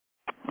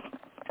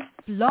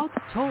Blog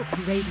Talk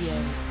Radio.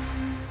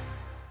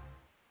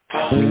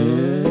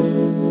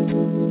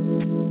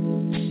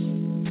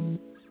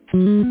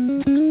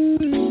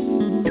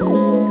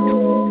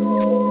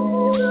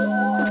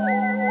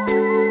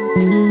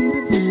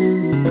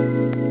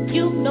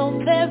 You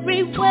know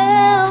very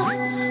well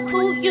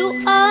who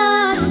you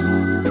are.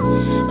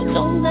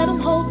 Don't let them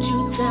hold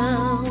you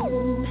down.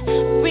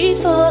 Reach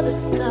for the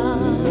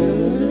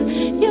stars.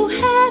 You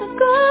had a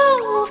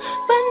goal,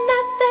 but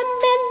not that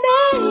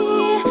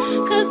many.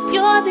 'Cause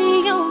you're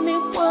the only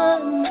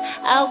one.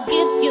 I'll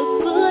give you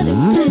good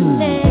and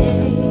plenty.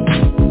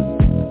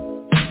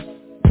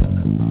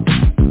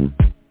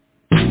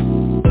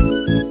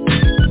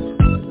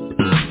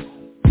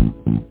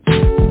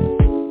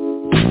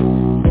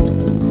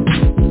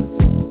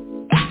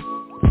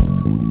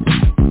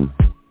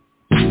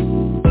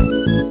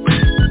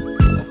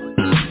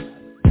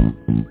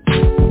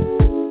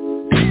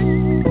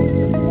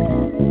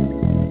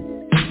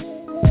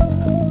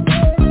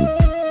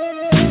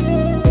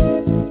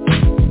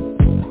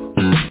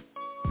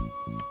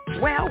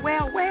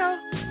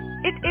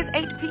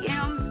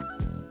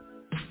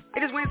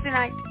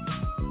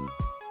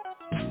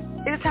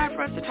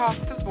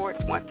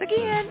 Once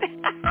again.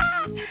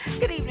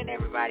 Good evening,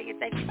 everybody, and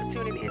thank you for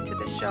tuning into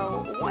the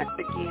show once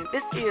again.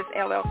 This is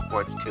LL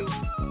Sports 2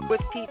 with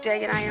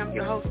TJ, and I am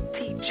your host,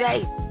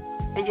 TJ.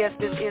 And yes,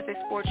 this is a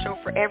sports show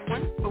for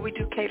everyone, but we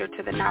do cater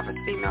to the novice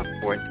female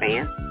sports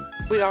fan.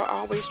 We are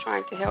always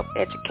trying to help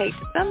educate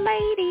the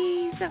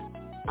ladies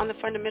on the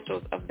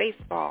fundamentals of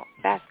baseball,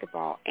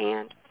 basketball,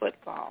 and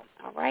football,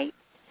 all right?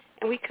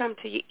 And we come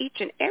to you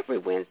each and every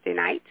Wednesday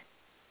night,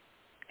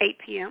 8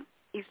 p.m.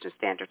 Eastern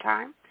Standard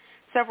Time.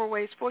 Several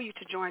ways for you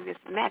to join this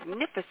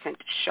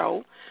magnificent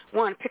show.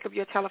 One, pick up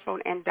your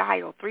telephone and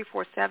dial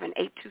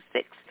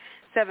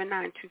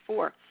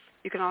 347-826-7924.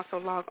 You can also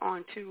log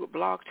on to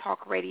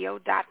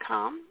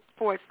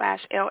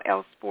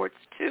blogtalkradio.com/LL Sports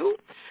 2.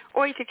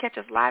 Or you can catch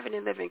us live and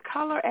in living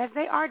color as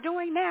they are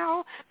doing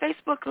now.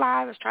 Facebook Live.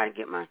 I was trying to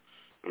get my,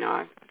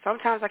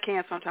 sometimes I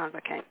can, sometimes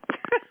I can't.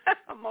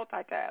 I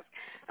multitask.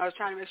 I was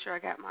trying to make sure I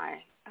got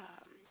my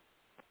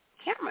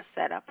camera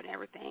set up and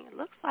everything. It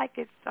looks like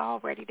it's all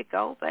ready to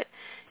go, but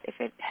if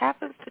it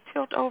happens to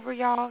tilt over,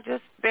 y'all,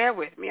 just bear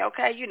with me,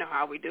 okay? You know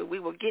how we do. We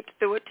will get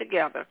through it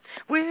together.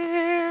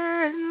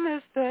 We're in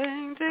this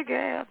thing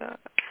together.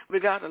 We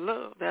got a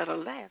love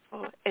that'll last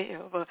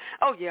forever.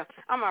 Oh, yeah,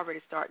 I'm already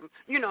starting.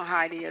 You know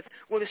how it is.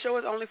 Well, the show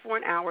is only for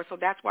an hour, so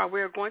that's why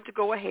we're going to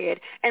go ahead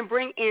and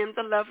bring in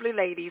the lovely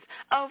ladies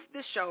of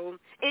the show.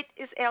 It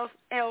is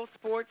LL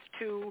Sports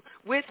 2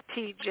 with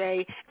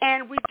TJ,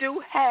 and we do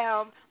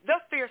have the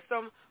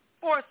fearsome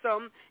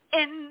foursome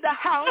in the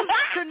house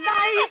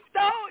tonight.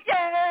 Oh,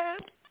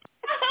 yes.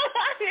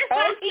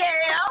 Oh,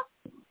 yeah.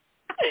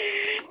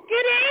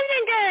 Good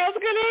evening, girls.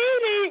 Good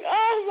evening.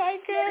 Oh, my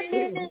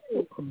goodness.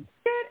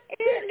 Good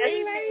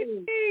evening,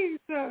 ladies.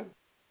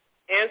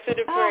 Answer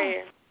the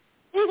prayer.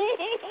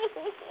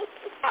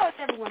 How is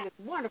everyone this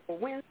wonderful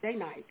Wednesday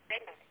night?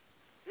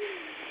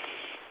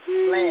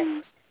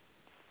 Glad.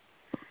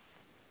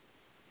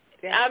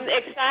 I'm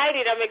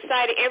excited.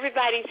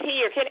 Everybody's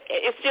here.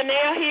 Is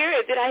Janelle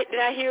here? Did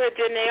I hear a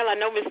Janelle? I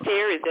know Miss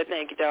Terry is there.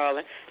 Thank you,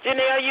 darling.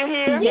 Janelle, you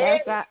here?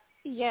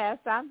 Yes,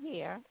 I'm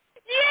here.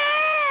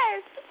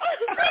 Yes.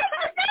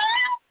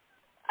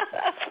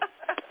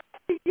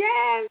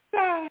 Yes.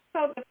 So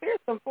the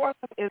fearsome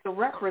foursome is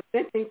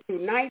representing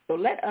tonight. So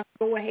let us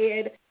go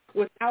ahead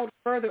without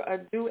further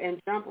ado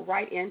and jump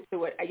right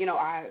into it.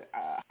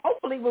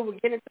 Hopefully we will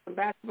get into some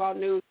basketball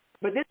news.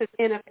 But this is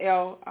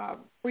NFL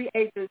free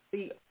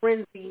agency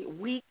frenzy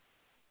week,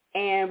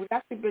 and we've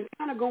actually been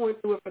kind of going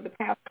through it for the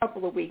past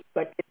couple of weeks.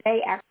 But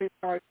today actually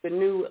starts the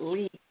new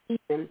league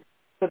season,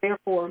 so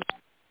therefore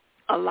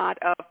a lot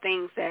of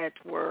things that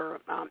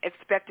were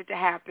expected to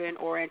happen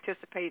or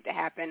anticipated to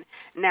happen,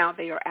 now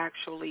they are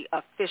actually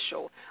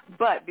official.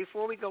 But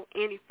before we go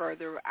any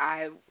further,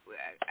 I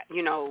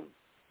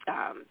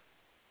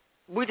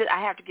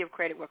have to give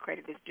credit where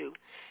credit is due.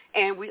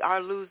 And we are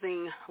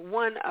losing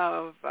one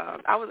of,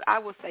 I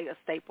will say, a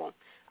staple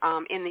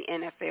in the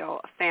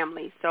NFL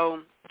family.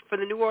 So for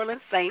the New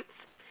Orleans Saints,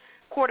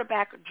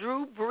 quarterback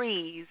Dree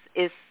Brees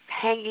is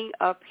hanging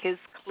up his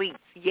cleats.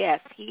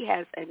 Yes, he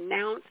has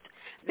announced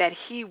that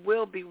he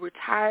will be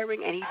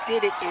retiring, and he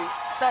did it in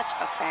such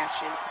a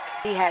fashion.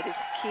 He had his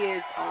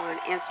kids on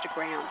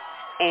Instagram,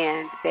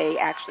 and they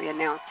actually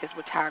announced his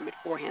retirement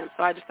for him.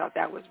 So I just thought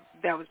that was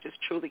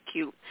just truly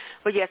cute.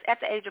 But, yes, at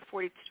the age of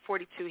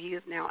 42, he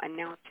has now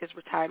announced his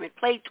retirement.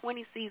 Played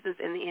 20 seasons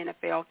in the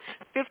NFL,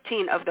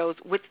 15 of those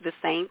with the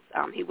Saints.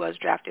 He was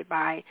drafted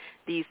by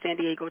the San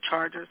Diego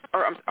Chargers,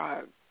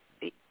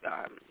 he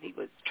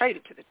was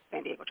traded to the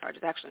San Diego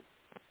Chargers, actually.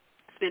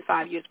 Spent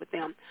 5 years with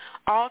them.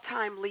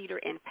 All-time leader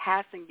in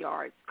passing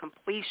yards,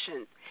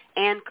 completions,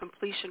 and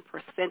completion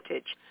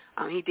percentage.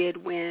 He did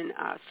win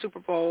Super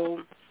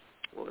Bowl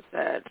what was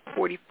that,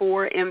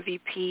 44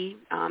 MVP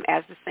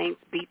as the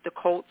Saints beat the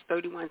Colts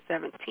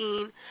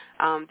 31-17.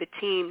 The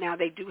team, now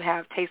they do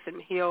have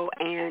Taysom Hill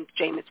and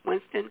Jameis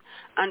Winston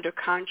under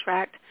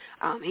contract.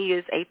 He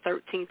is a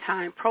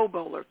 13-time Pro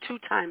Bowler,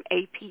 2-time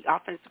AP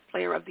Offensive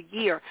Player of the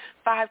Year,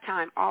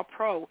 5-time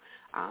All-Pro.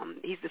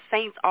 He's the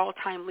Saints'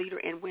 all-time leader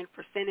in win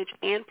percentage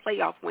and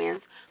playoff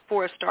wins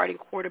for a starting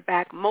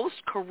quarterback.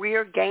 Most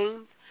career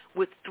games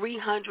with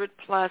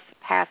 300-plus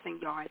passing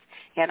yards.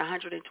 He had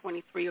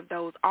 123 of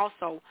those.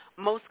 Also,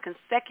 most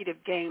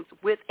consecutive games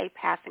with a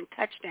passing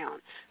touchdown,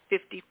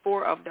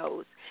 54 of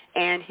those.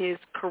 And his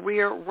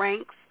career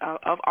ranks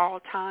of all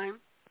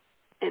time,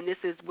 and this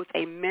is with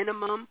a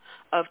minimum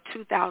of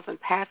 2,000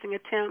 passing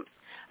attempts.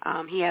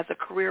 He has a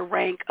career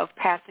rank of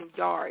passing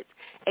yards,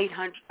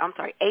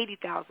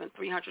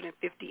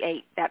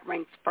 80,358. That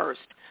ranks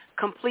first.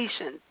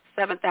 Completions,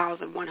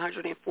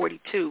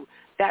 7,142.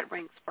 That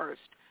ranks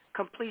first.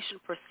 Completion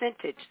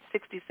percentage,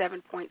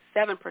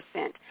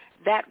 67.7%.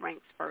 That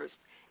ranks first.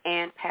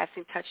 And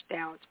passing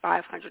touchdowns,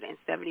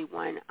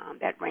 571.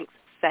 That ranks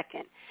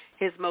second.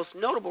 His most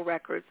notable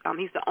records,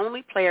 he's the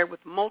only player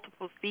with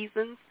multiple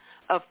seasons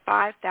of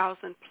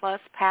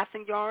 5,000-plus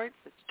passing yards.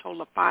 It's a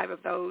total of 5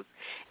 of those.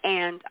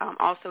 And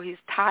also he's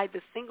tied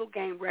the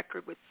single-game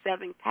record with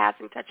 7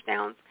 passing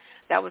touchdowns.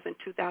 That was in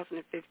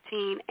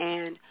 2015.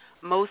 And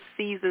most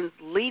seasons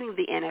leading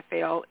the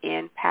NFL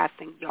in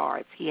passing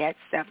yards. He had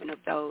 7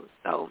 of those.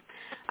 So,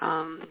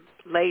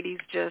 ladies,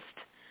 just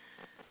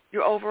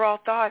your overall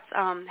thoughts.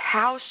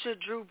 How should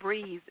Dree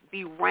Brees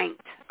be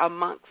ranked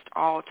amongst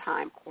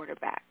all-time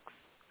quarterbacks?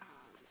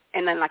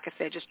 And then, like I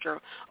said, just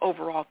your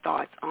overall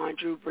thoughts on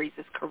Dree Brees'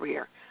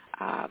 career.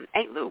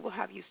 Aunt Lou, we'll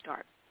have you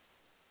start.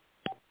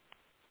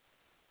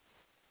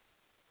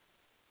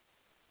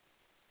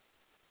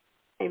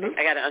 Amen.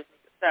 I got to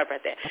sorry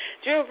about that.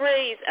 Dree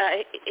Brees,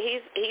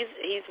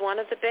 he's one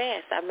of the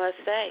best, I must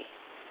say.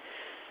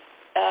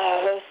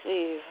 Let's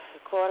see,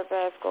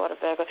 quarterback. I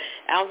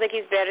don't think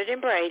he's better than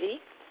Brady.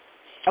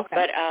 Okay.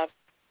 But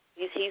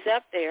he's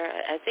up there.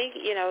 I think,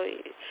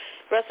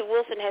 Russell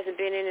Wilson hasn't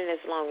been in it as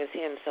long as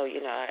him, so,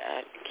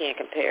 I can't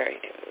compare. I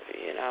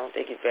don't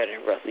think he's better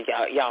than Russell.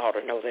 Y'all ought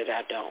to know that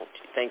I don't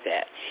think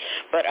that.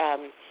 But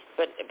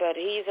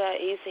he's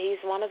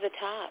one of the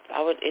top.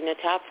 In the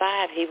top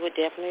 5, he would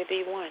definitely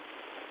be one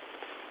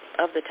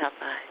of the top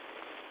 5.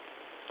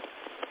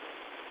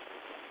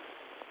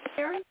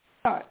 Karen?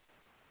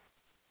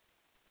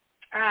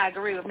 I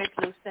agree with Miss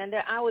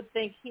Lucinda. I would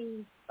think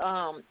he's,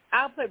 I'll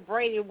put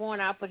Brady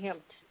 1, I'll put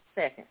him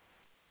 2nd.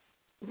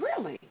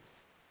 Really?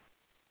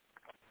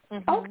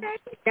 Mm-hmm. Okay.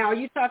 Now, are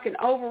you talking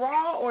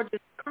overall or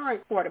just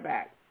current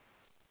quarterback?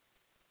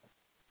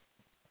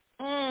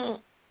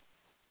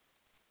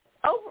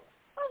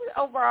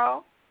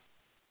 Overall.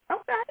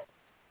 Okay.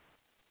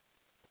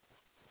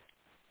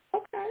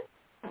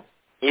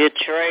 You're a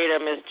traitor,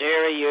 Miss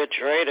Jerry. You're a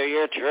traitor.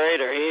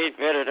 He's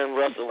better than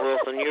Russell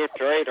Wilson. You're a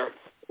traitor.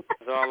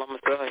 That's all I'm going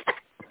to say.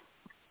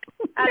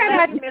 I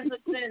love you, Miss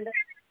Lucinda.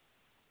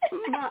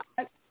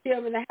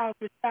 Tim in the house,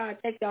 Rashad.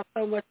 Thank y'all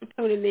so much for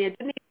tuning in.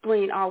 Denise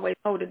Green always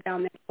hold it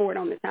down that court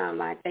on the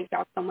timeline. Thank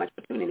y'all so much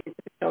for tuning into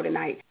the show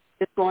tonight.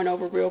 Just going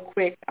over real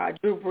quick,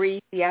 Dree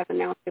Brees, he has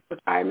announced his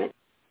retirement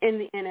in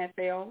the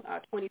NFL,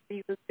 20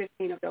 seasons,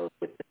 15 of those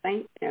with the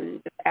Saints.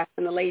 And just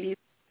asking the ladies,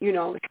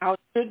 how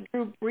should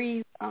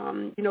Dree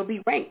Brees,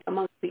 be ranked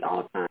amongst the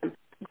all-time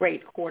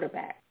great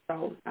quarterbacks?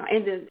 So,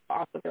 and then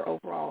also their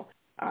overall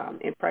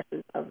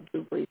impressions of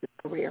Dree Brees'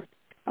 career.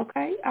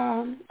 Okay,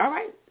 all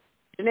right.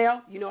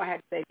 Janelle, I had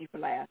to save you for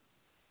last.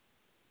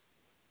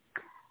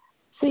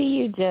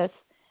 See,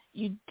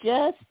 you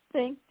just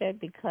think that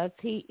because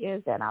he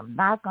is that I'm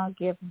not going to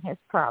give him his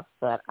props,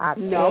 but I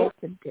beg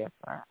to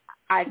differ.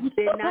 I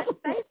did not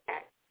say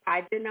that.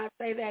 I did not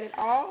say that at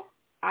all.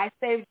 I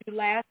saved you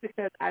last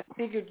because I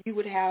figured you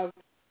would have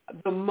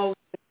the most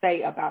to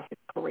say about his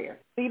career.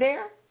 See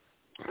there?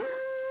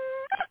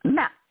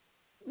 No,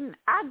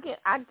 I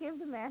give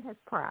the man his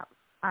props.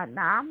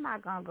 Now, I'm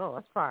not going to go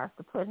as far as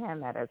to put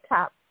him at a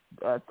top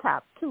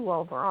 2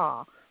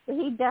 overall, but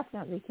he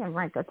definitely can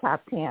rank a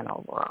top 10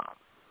 overall.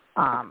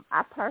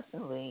 I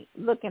personally,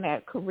 looking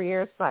at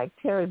careers like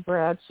Terry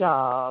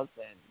Bradshaw's,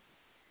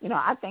 and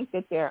I think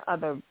that there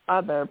are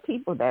other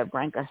people that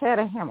rank ahead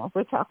of him if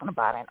we're talking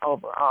about an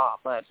overall,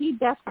 but he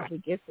definitely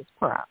gets his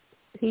props.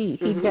 He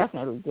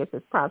definitely gets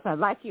his props.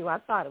 And like you, I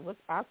thought it was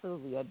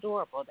absolutely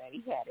adorable that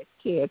he had his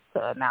kids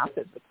to announce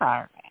his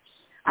retirement.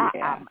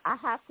 Yeah. I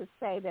have to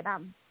say that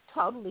I'm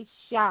totally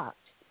shocked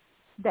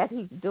that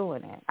he's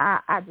doing it.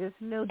 I just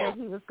knew that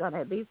he was going to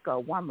at least go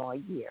one more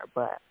year,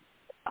 but.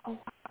 Oh,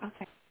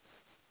 okay.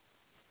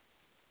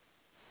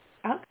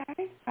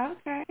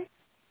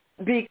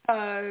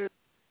 Because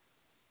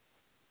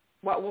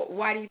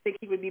why do you think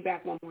he would be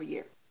back one more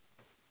year?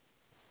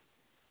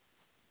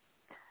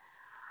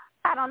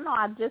 I don't know.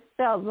 I just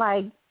felt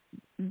like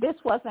this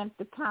wasn't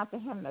the time for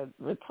him to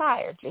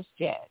retire just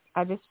yet.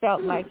 I just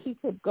felt like he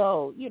could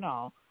go,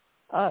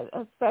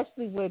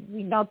 especially with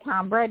we know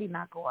Tom Brady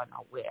not going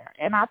nowhere.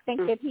 And I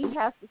think that he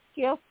has the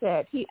skill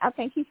set. I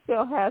think he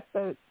still has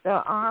the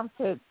arm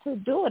to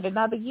do it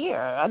another year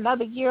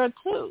or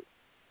two.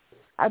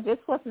 I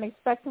just wasn't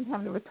expecting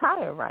him to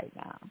retire right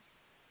now.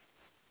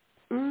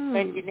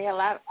 And Janelle,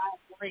 I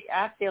agree.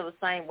 I feel the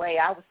same way.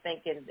 I was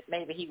thinking that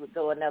maybe he would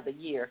go another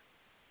year,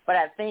 but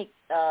I think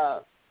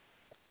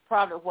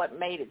probably what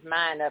made his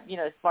mind up,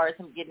 as far as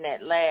him getting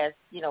that last,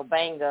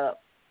 bang up,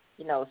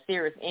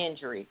 serious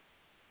injury.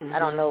 I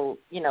don't know,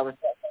 if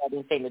that had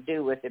anything to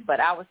do with it,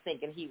 but I was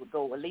thinking he would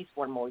go at least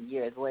one more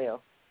year as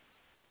well.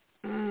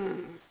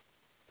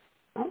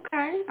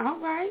 Okay, all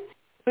right.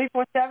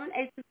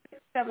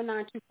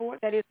 347-826-7924.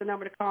 That is the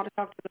number to call to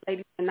talk to the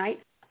ladies tonight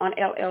on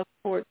LL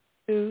Sports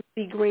 2.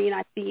 C. Green,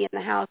 I see you in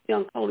the house.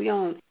 Young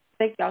Coleon,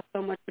 thank y'all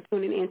so much for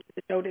tuning in to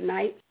the show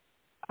tonight.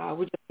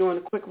 We're just doing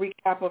a quick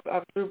recap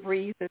of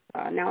Dree Brees'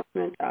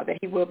 announcement that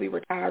he will be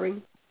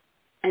retiring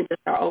and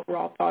just our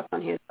overall thoughts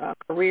on his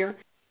career.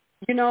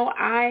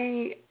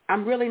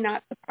 I'm really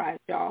not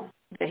surprised, y'all,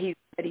 that he's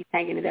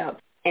hanging it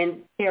up.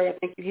 And, Terry, I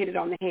think you hit it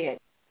on the head.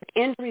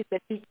 The injuries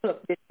that he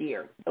took this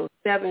year, those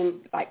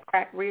 7,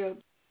 cracked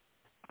ribs,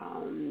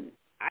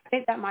 I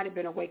think that might have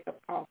been a wake-up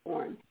call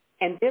for him.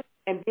 And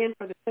then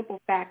for the simple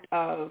fact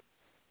of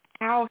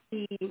how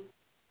he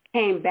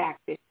came back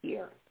this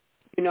year.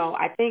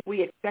 I think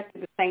we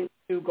expected the Saints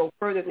to go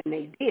further than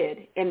they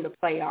did in the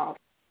playoffs.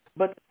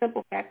 But the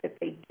simple fact that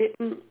they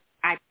didn't,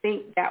 I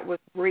think that was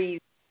Brees.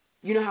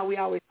 You know how we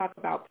always talk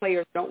about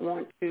players don't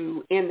want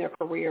to end their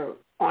career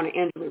on an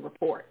injury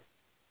report.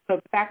 So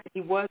the fact that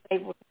he was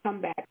able to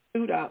come back,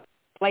 suit up,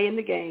 play in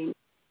the game,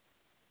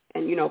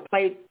 and,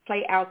 play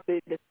out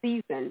the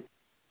season,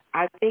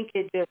 I think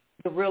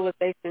the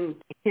realization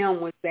to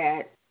him was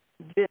that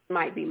this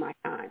might be my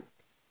time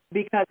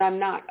because I'm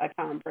not a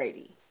Tom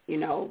Brady,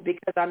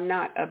 because I'm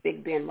not a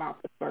Big Ben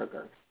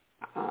Roethlisberger.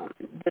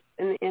 In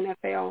the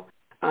NFL,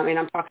 and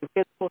I'm talking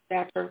physical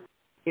stature,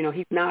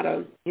 he's not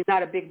a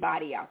big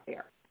body out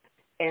there.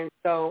 And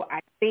so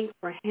I think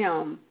for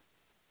him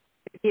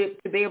to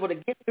be able to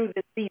get through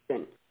this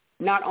season,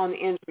 not on the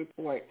injury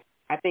report,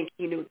 I think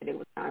he knew that it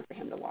was time for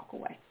him to walk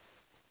away.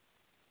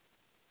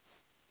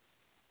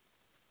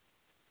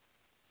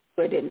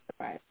 So it didn't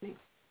surprise me.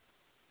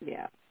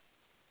 Yeah.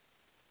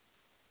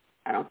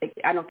 I don't think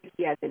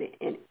he has it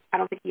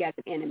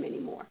in him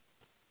anymore.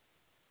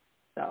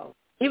 So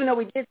even though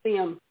we did see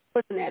him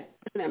pushing that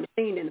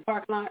machine in the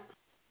parking lot a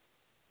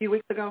few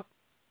weeks ago,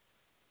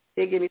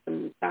 did give me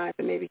some signs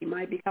that maybe he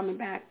might be coming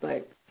back.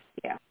 But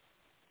yeah,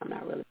 I'm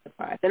not really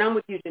surprised. And I'm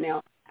with you,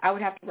 Janelle. I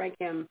would have to rank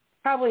him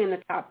probably in the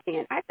top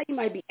 10. I think he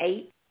might be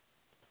 8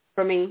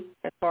 for me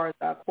as far as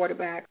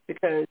quarterbacks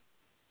because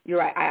you're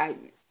right.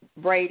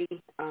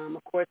 Brady,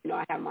 of course,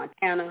 I have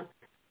Montana.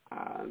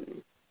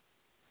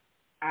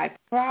 I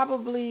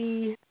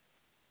probably,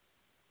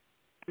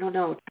 I don't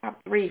know, top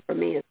 3 for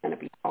me is going to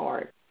be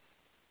hard.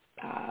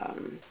 So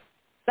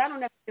I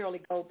don't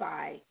necessarily go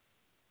by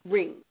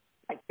rings,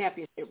 like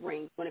championship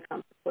rings when it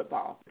comes to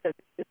football because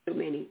there's too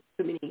many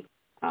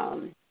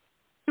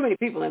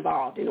people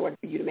involved in order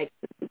for you to make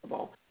the Super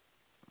Bowl.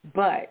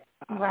 But,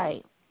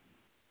 right.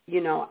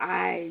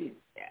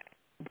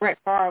 Brett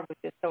Favre was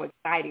just so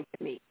exciting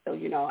to me. So,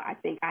 I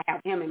think I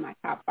have him in my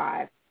top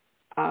 5.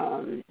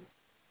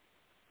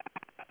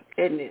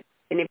 Goodness.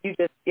 And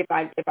if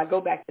I go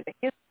back to the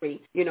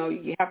history,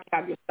 you have to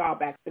have your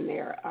starbacks in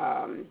there.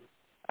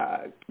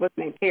 What's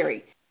his name?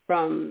 Terry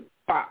from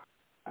Fox,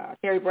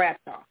 Terry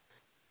Bradshaw.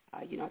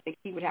 I think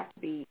he would have to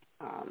be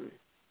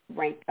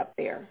ranked up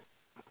there.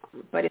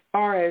 But as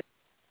far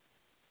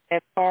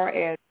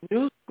as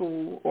new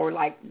school or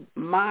like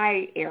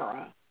my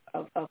era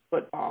of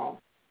football,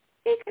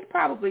 he could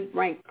probably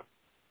rank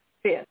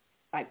 5th,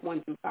 like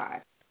 1 through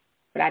 5.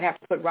 But I'd have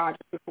to put Rodgers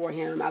before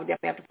him. I would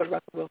definitely have to put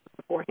Russell Wilson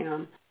before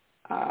him,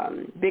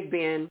 Big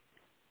Ben,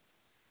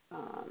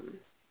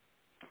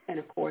 and,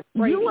 of course,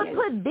 Brady. You would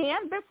put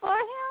Ben before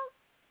him?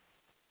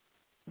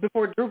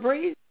 Before Dree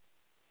Brees?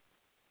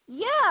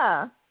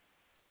 Yeah.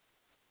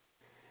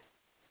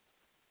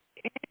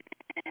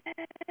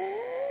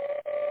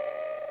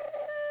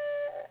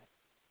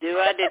 Do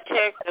I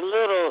detect a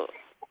little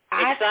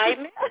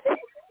excitement?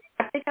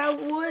 I think I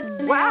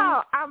would.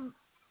 Wow.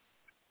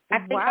 I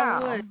think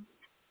I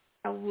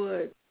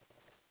would.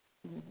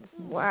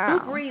 Wow.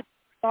 Dree Brees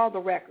all the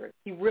records.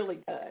 He really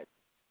does.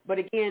 But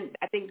again,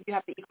 I think you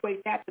have to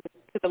equate that to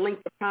the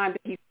length of time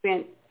that he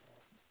spent,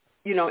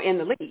 in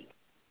the league.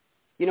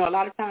 A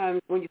lot of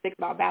times when you think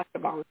about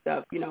basketball and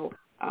stuff,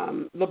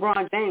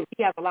 LeBron James,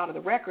 he has a lot of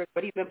the records,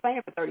 but he's been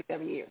playing for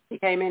 37 years. He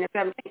came in at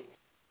 17.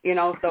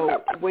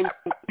 So when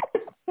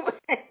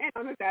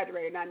I'm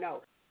exaggerating, I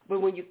know.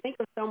 But when you think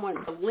of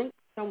someone, the length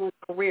of someone's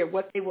career,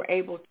 what they were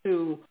able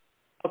to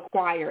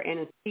acquire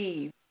and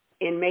achieve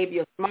in maybe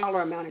a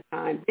smaller amount of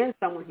time than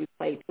someone who's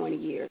played 20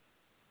 years.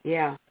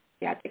 Yeah,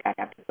 I think I'd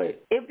have to put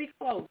it. It would be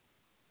close.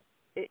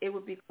 It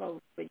would be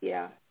close. But,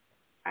 yeah,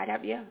 I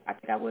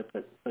think I would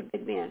put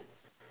Big Ben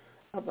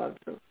above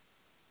Drew.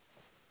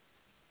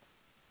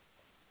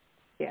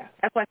 Yeah,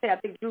 that's why I said I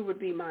think Drew would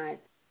be mine.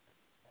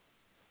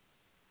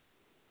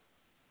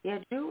 Yeah,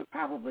 Drew would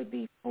probably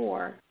be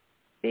 4.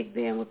 Big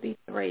Ben would be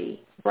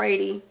 3.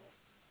 Brady.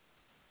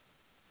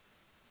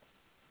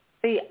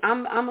 See,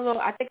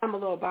 I think I'm a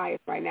little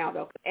biased right now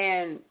though,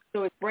 and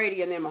so it's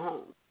Brady and then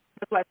Mahomes.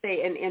 That's why I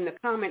say in the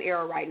common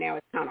era right now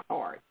it's kind of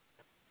hard,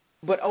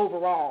 but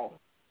overall,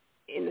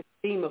 in the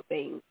scheme of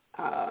things,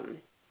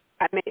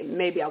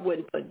 maybe I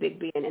wouldn't put Big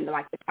Ben in the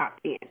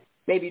top 10.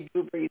 Maybe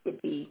Drew Brees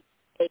would be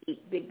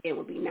 8, Big Ben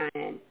would be 9,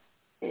 and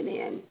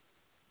then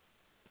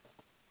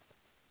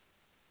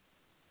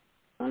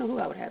I don't know who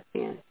I would have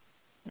 10.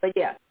 But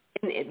yeah.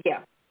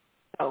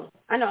 So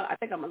I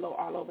think I'm a little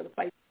all over the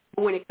place.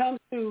 But when it comes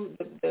to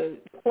the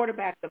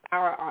quarterbacks of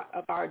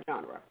our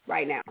genre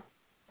right now,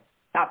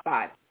 top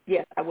 5,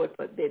 yes, I would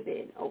put Big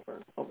Ben over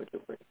Drew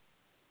Brees.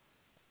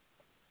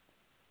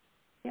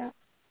 Yeah.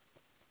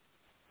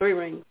 3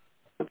 rings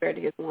compared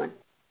to his 1.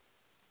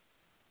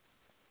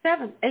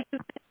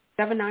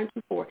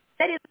 7-826-7924.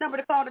 That is the number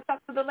to call to talk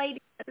to the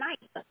ladies tonight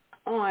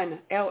on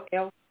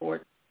LL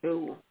Sports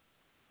 2.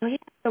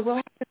 So we'll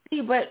have to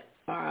see. But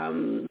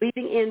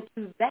leading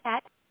into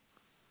that,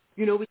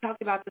 we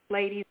talked about this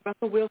lady,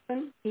 Russell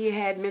Wilson. He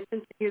had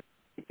mentioned to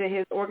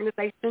his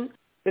organization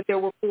that there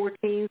were 4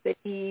 teams that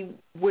he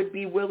would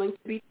be willing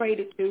to be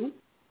traded to.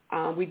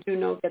 We do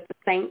know that the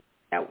Saints,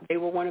 that they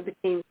were one of the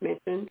teams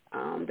mentioned,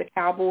 the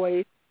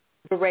Cowboys,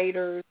 the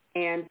Raiders,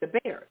 and the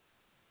Bears.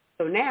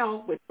 So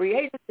now with free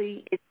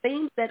agency, it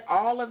seems that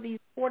all of these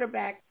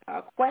quarterback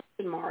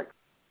question marks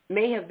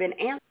may have been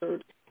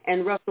answered,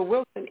 and Russell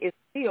Wilson is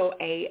still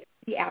a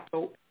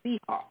Seattle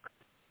Seahawk.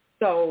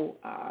 So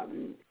I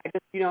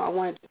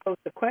wanted to pose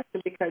the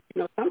question because,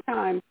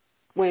 sometimes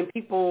when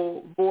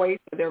people voice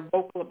or they're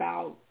vocal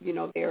about,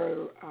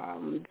 their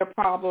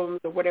problems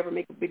or whatever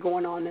may be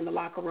going on in the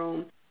locker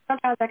room,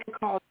 sometimes that can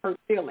cause hurt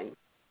feelings.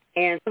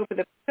 And so for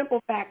the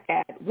simple fact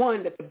that,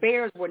 one, that the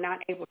Bears were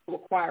not able to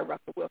acquire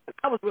Russell Wilson,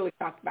 I was really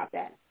shocked about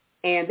that.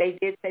 And they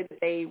did say that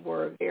they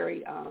were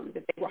that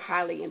they were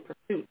highly in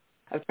pursuit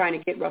of trying to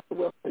get Russell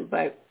Wilson.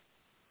 But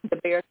the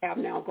Bears have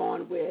now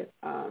gone with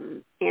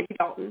Andy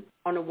Dalton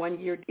on a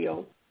 1-year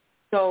deal.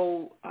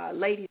 So,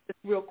 ladies, just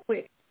real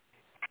quick,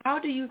 how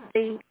do you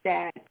think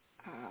that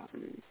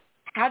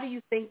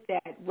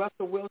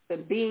Russell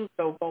Wilson being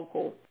so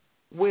vocal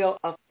will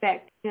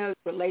affect his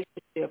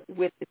relationship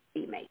with his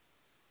teammates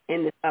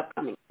in this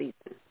upcoming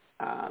season?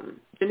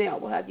 Janelle,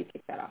 we'll have you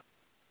kick that off.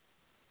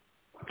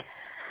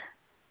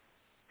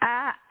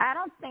 I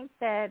don't think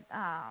that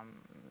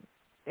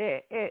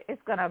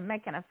it's going to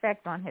make an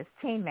effect on his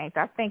teammates.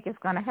 I think it's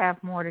going to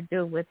have more to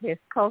do with his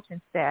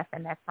coaching staff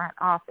and that front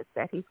office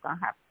that he's going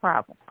to have a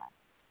problem with.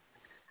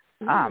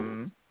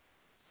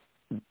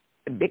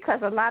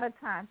 Because a lot of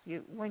times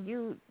when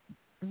you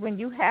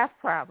have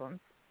problems,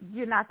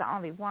 you're not the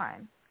only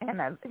one,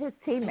 and his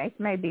teammates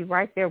may be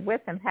right there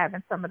with him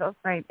having some of those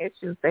same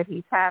issues that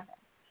he's having.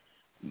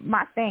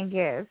 My thing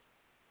is,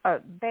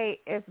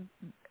 if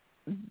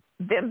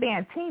them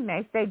being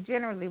teammates, they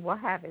generally will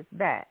have his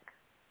back.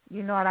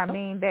 You know what I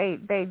mean?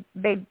 They'll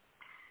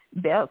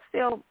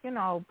still,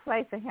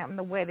 play for him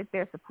the way that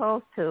they're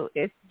supposed to.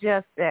 It's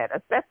just that,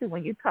 especially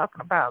when you're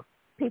talking about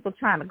people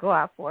trying to go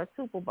out for a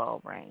Super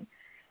Bowl ring.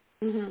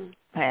 Mm-hmm.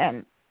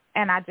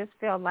 And I just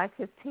feel like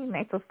his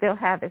teammates will still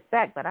have his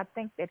back, but I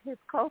think that his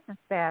coaching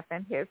staff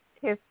and his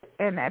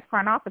and that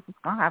front office is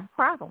going to have a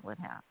problem with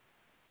him.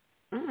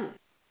 Mm.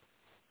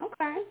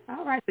 Okay.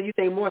 All right. So you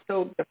say more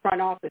so the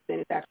front office than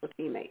his actual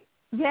teammates?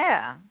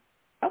 Yeah.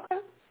 Okay.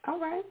 All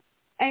right.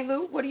 Hey,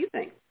 Lou, what do you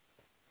think?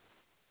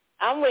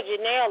 I'm with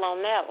Janelle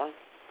on that one.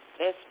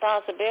 There's a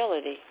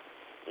possibility,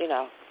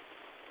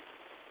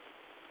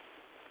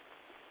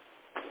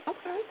 Okay. All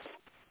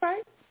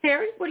right.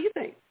 Terry, what do you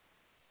think?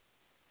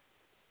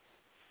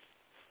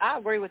 I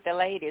agree with the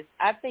ladies.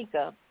 I think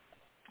a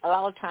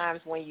lot of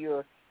times when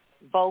you're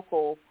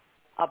vocal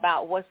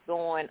about what's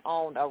going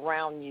on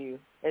around you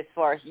as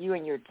far as you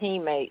and your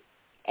teammates,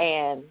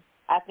 and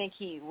I think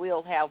he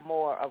will have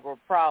more of a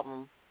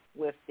problem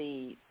with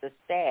the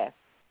staff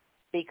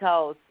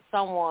because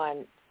some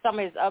of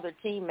his other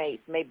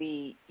teammates may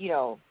be,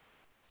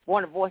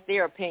 want to voice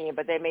their opinion,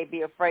 but they may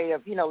be afraid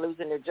of,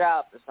 losing their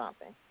jobs or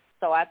something.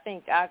 So I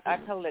think I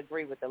totally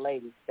agree with the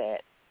ladies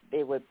that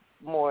they would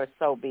more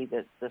so be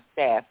the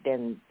staff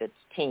than the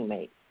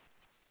teammates.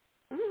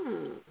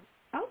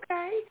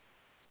 Okay.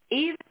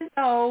 Even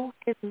though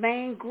his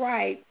main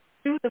gripe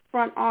to the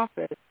front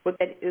office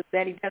is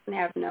that he doesn't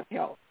have enough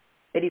help,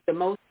 that he's the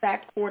most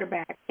sacked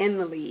quarterback in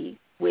the league,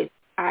 which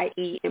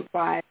i.e.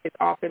 implies his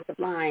offensive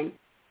line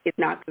is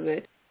not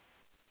good,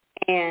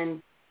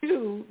 and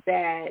 2,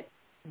 that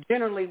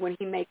generally when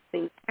he makes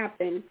things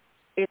happen,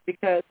 it's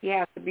because he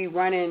has to be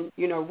running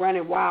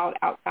wild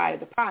outside of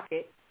the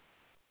pocket,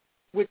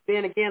 which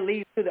then again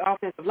leads to the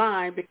offensive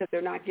line because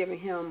they're not giving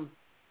him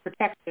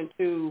protection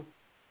to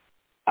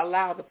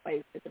allow the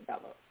plays to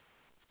develop.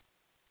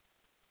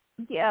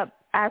 Yeah,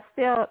 I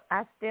still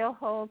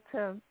hold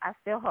to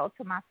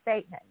my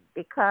statement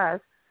because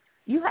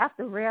you have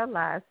to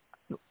realize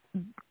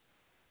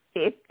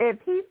if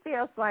he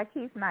feels like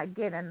he's not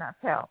getting enough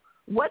help,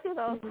 what do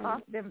those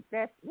off them?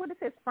 What is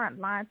his front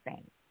line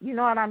thing? You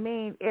know what I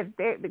mean? If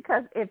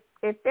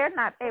they're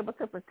not able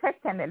to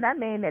protect him, then that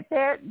means that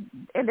they're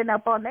ending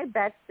up on their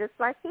backs just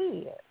like he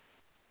is.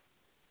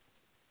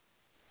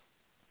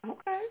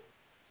 Okay.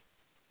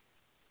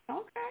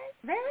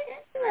 Very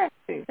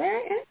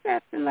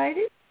interesting,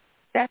 ladies.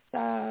 That's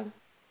why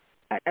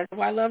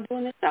I love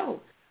doing this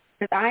show,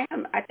 because I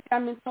think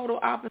I'm in total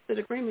opposite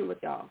agreement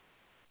with y'all.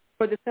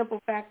 For the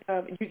simple fact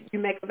of you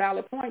make a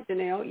valid point,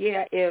 Janelle.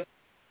 Yeah, if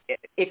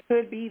it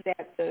could be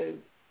that just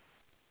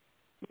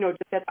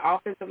that the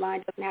offensive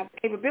line doesn't have the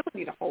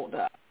capability to hold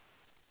up.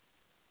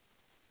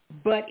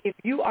 But if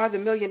you are the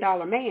 $1 million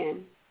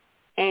man,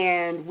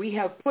 and we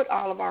have put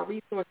all of our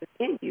resources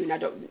in you, now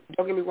don't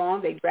get me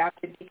wrong, they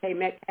drafted DK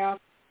Metcalf,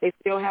 they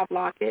still have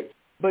Lockett,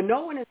 but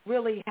no one has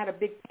really had a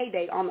big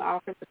payday on the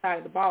offensive side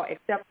of the ball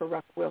except for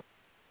Russell Wilson.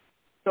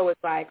 So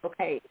it's like,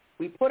 okay,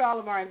 we put all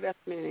of our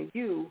investment in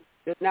you.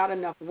 There's not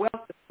enough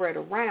wealth to spread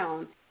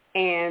around,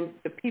 and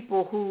the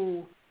people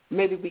who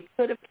maybe we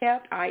could have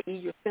kept, i.e.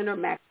 your center,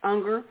 Max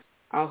Unger,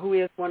 who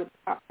is one of the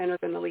top centers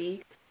in the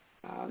league,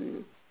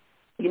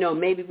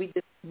 maybe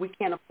we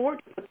can't afford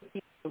to put the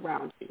pieces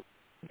around you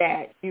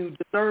that you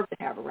deserve to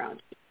have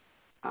around you.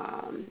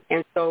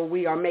 And so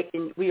we are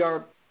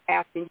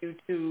asking you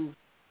to,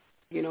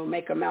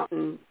 make a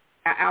mountain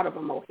out of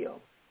a molehill.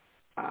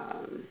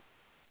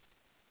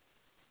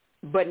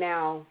 But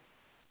now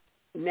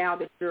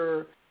that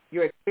you're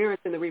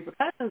experiencing the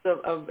repercussions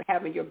of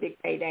having your big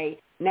payday,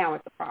 now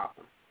it's a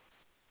problem.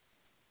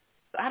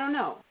 So I don't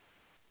know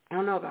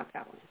about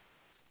that one.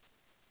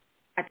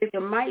 I think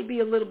there might be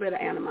a little bit of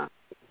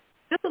animosity,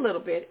 just a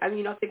little bit. I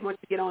mean, I think once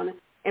you get on it,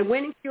 and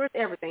winning cures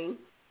everything.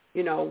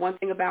 One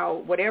thing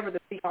about whatever the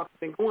Seahawks have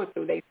been going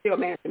through, they still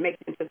managed to make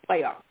it into the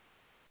playoffs.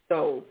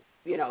 So,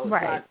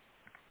 right.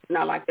 It's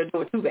not like they're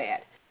doing too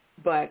bad.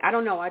 But I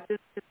don't know. I just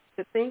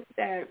to think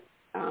that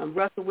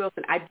Russell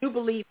Wilson, I do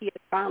believe he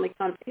has finally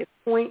come to his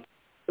point,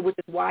 which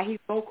is why he's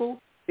vocal,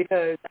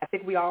 because I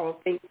think we all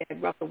think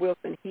that Russell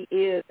Wilson, he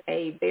is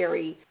a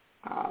very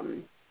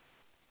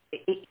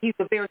he's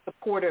a very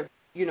supportive,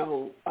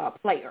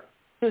 player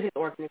to his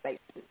organization.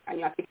 I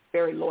think he's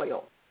very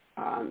loyal.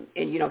 And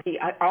he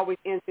always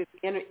ends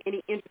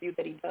any interview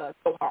that he does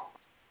so hard.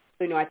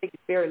 So, I think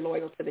he's very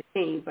loyal to the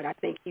team, but I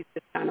think he's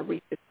just kind of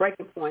reached his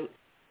breaking point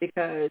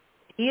because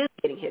he is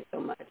getting hit so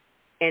much.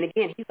 And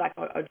again, he's like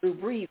a Dree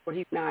Brees where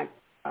he's not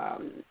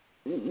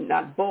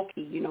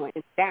bulky,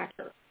 in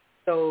stature.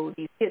 So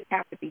these hits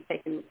have to be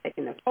taking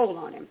a toll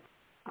on him.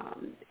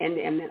 And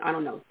then, I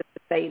don't know, just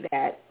to say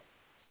that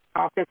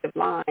offensive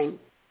line,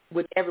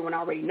 which everyone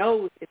already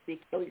knows is the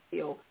Achilles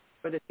heel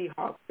for the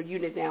Seahawks, for you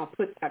to now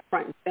put that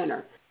front and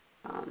center.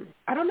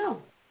 I don't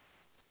know.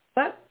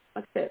 But,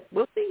 like I said,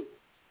 we'll see.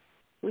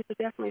 We should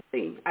definitely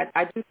see.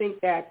 I do think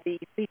that the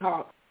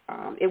Seahawks,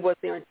 it was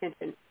their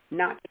intention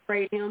not to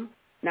trade him,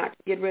 not to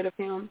get rid of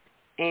him,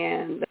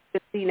 and let's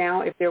just see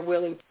now if they're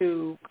willing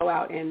to go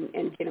out and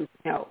get him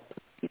some help,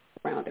 pieces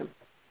around him,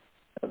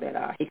 so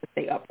that he can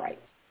stay upright.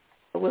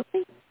 So we'll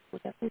see.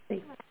 We'll definitely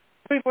see.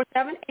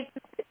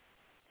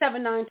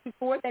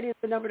 347-866-7924. That is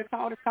the number to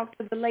call to talk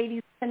to the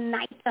ladies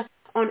tonight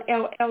on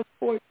LL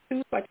Sports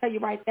 2. So I tell you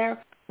right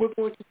there, we're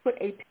going to put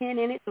a pin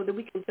in it so that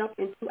we can jump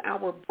into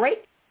our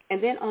break.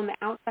 And then on the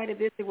outside of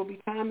this, it will be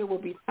time for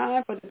the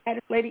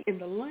baddest lady in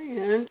the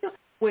land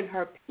when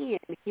her pen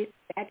hits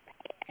that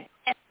pad.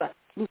 Yes,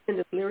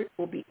 Lucinda's lyrics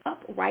will be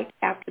up right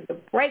after the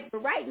break.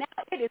 But right now,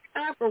 it is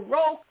time for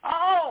roll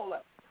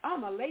call. All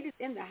my ladies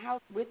in the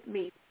house with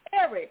me.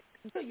 Eric,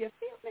 do you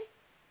feel me?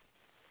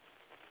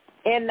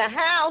 In the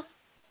house.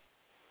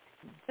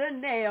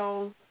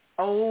 Janelle.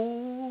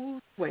 Oh,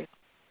 well.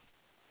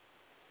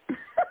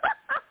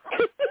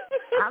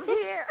 I'm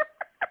here.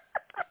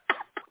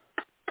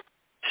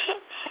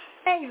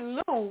 Hey,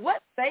 Lou,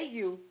 what say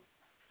you?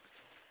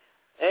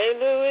 Hey,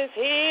 Lou is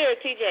here.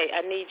 TJ,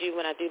 I need you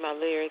when I do my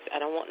lyrics. I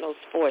don't want no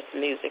sports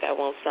music. I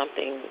want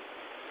something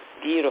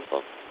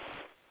beautiful.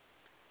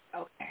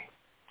 Okay.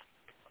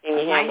 Can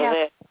you handle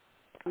that?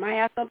 I might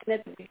have something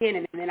at the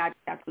beginning, and then I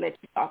just have to let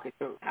you talk it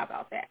through. How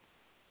about that?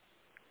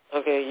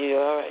 Okay,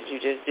 all right. You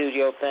just do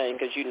your thing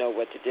because you know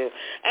what to do.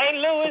 Ain't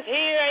Lou is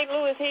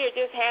here.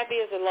 Just happy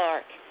as a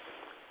lark.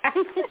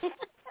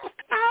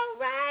 All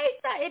right.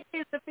 It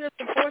is the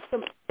Fearsome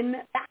Foursome in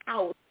the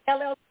house.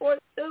 LL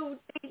Sports 2,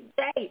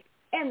 DJ,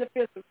 and the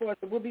Fearsome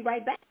Foursome. We'll be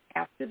right back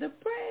after the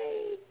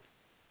break.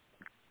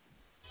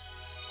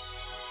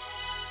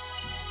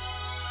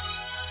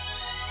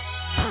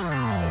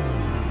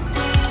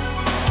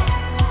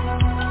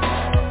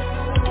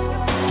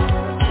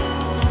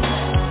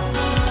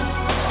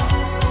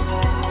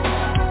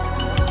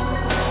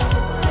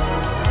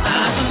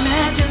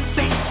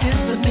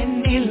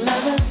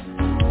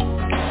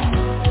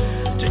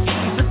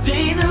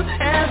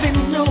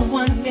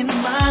 In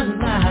my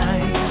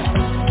life,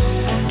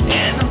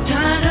 and I'm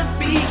tired of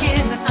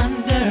being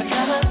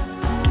undercover.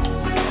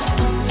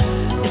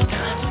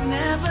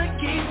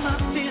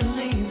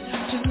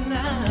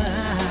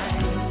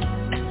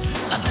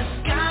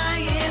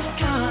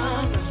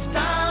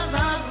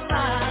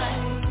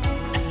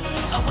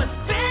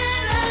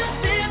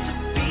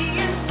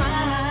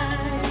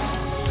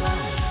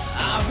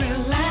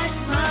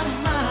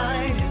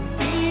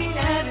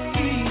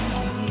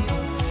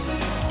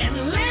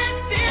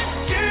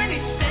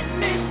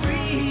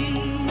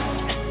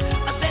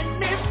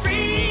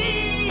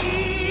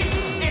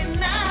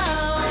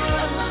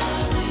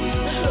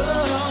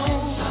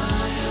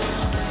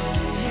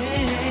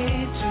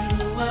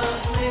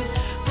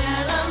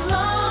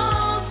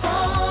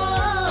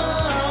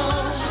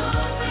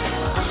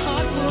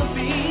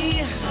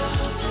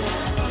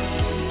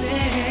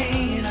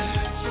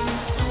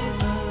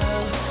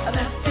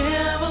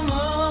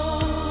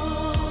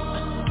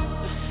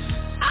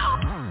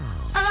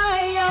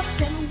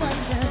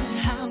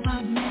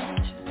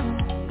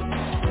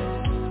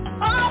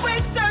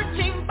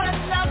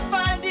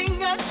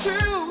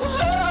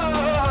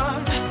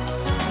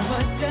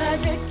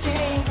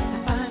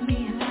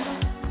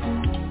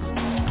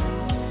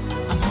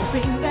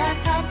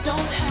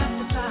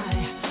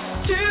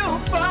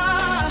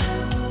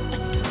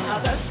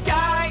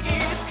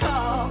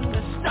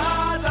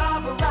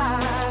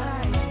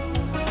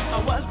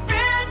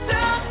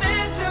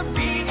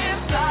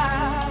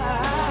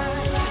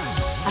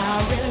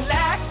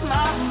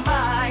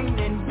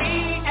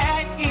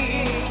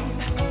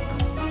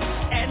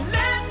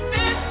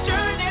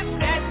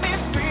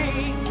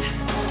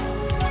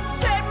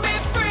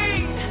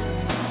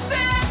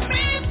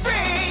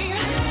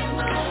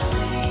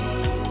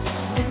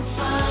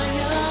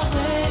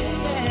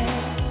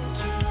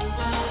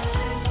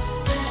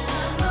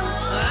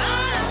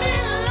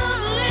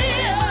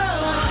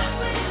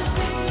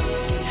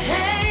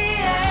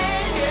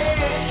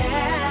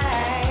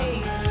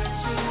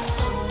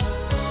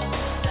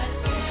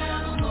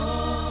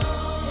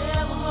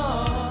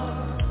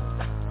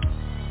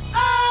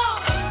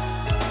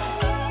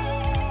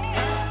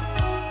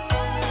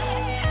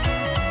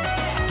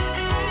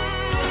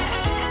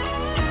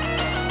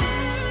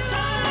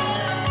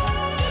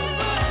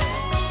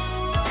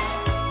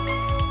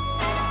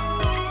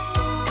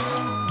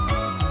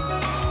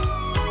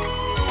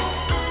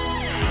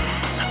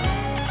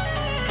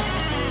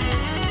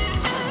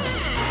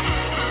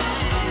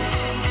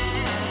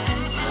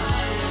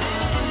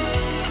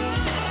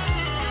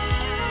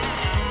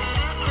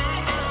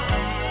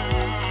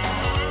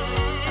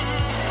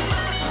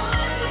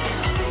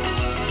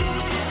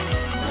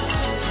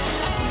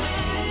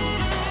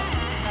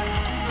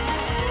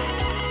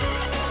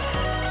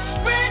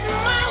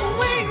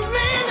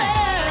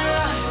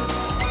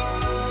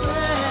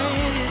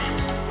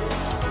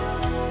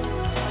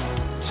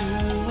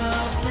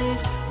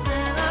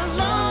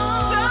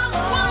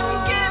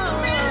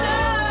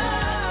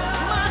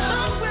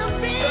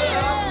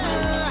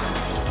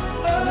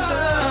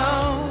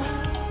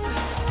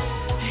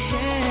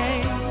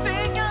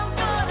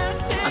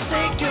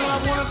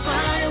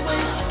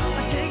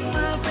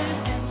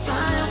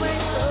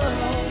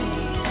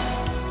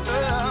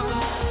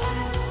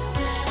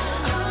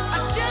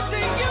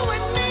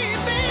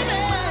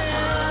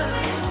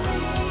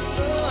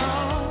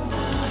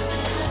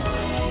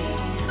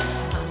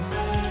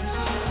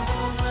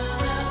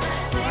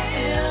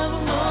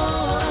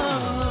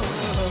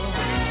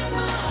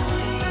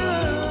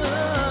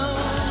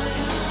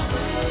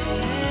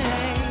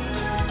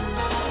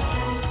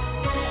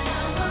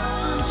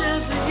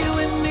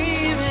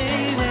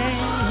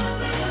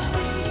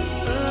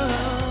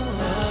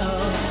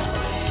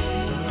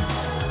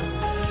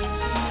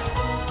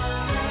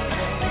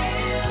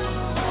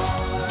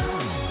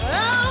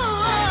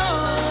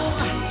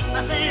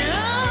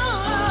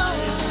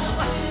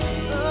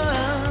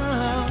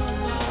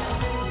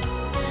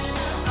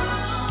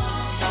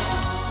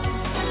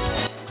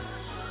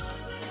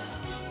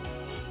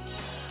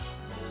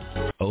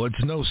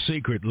 no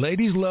secret.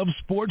 Ladies love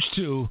sports,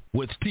 too,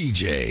 with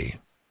TJ.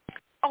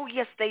 Oh,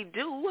 yes, they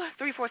do.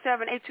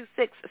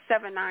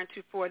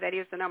 347-826-7924. That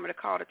is the number to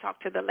call to talk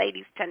to the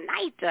ladies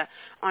tonight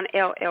on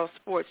LL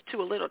Sports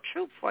 2. A little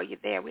troop for you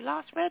there. We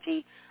lost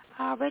Reggie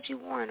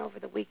Warren over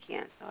the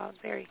weekend, so I was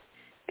very,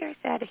 very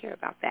sad to hear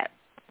about that.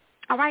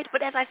 All right,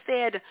 but as I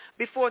said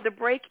before the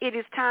break, it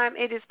is time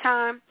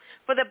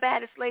for the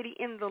baddest lady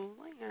in the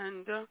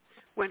land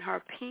when her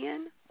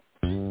pen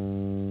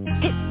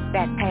hits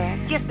that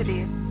pad. Yes, it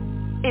is.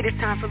 It is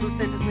time for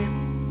Lucinda's List.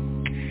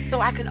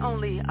 So I can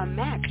only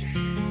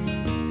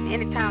imagine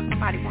anytime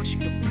somebody wants you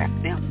to prep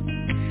them,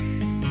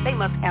 they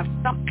must have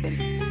something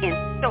in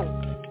store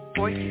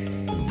for you.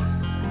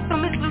 So,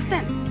 Miss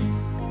Lucinda,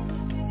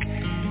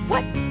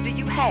 what do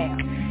you have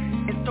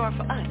in store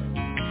for us?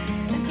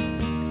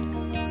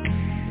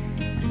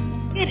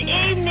 Good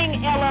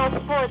evening, LL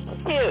Sports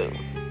 2.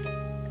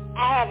 I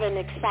have an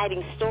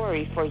exciting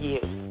story for you.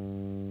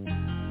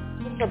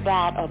 It's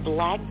about a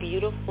black,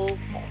 beautiful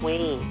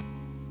queen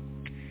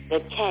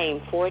that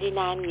came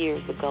 49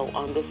 years ago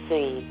on the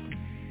scene.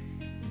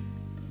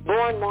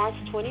 Born March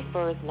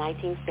 21st,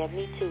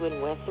 1972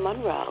 in West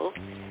Monroe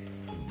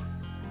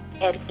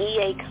at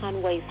E.A.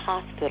 Conway's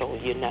Hospital,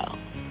 you know.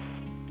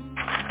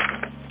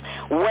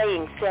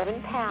 Weighing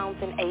 7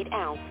 pounds and 8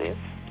 ounces.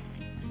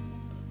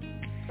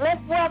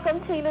 Let's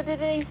welcome Tina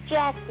Denise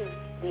Jackson,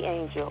 the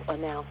angel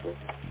announces.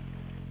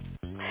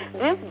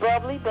 This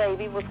bubbly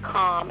baby was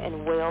calm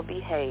and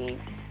well-behaved.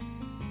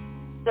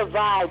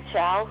 Survived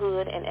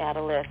childhood and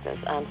adolescence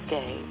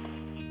unscathed.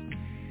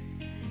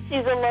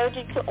 She's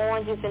allergic to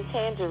oranges and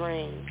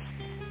tangerines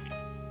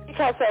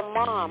because her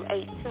mom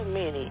ate too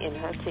many in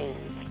her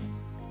teens.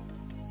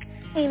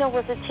 Tina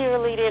was a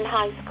cheerleader in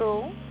high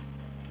school,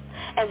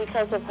 and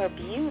because of her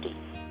beauty,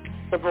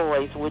 the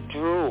boys would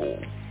drool.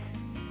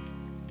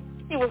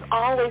 She was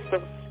always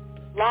the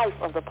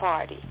life of the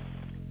party,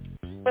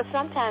 but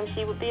sometimes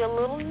she would be a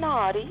little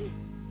naughty.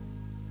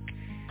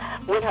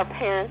 When her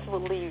parents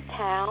would leave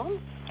town,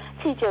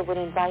 TJ would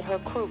invite her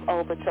crew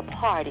over to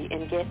party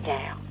and get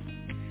down.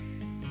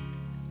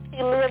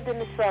 She lived in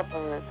the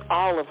suburbs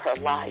all of her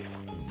life.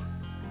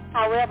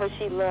 However,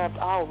 she loved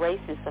all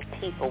races of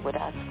people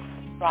without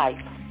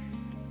strife.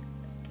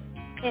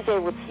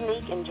 TJ would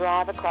sneak and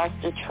drive across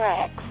the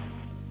tracks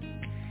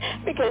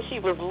because she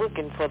was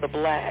looking for the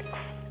blacks.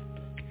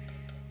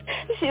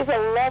 She's a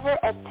lover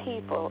of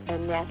people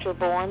and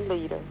natural-born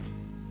leader,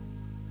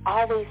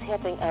 always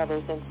helping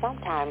others and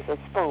sometimes a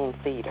spoon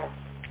feeder.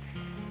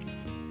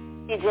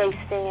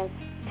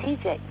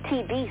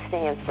 TB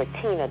stands for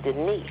Tina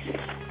Denise.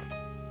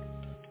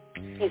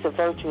 She's a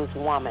virtuous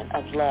woman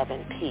of love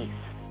and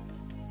peace.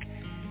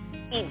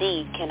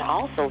 TD can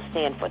also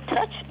stand for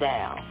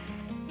touchdown.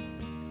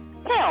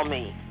 Tell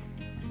me,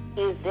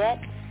 is that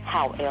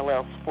how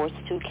LL Sports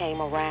 2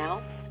 came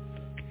around?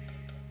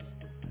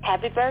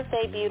 Happy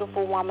birthday,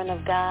 beautiful woman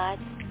of God.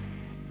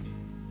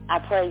 I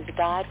praise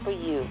God for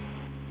you.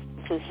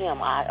 To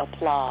him I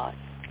applaud.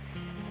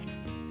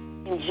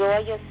 Enjoy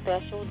your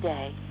special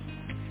day.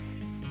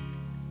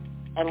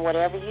 And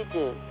whatever you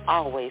do,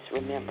 always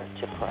remember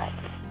to pray.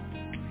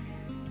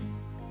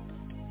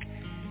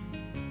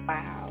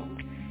 Wow.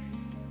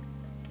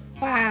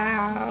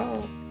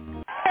 Wow.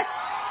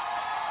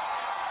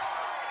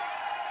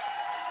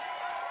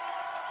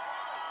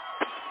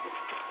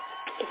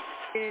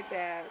 Did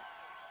that.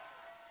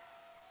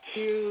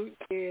 You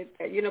did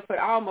that. You know, put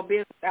all my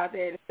business out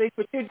there to see,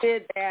 but you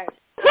did that.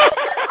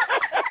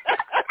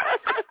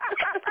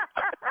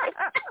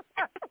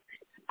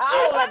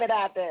 All of it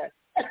out there.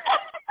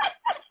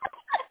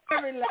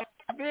 Every last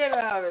bit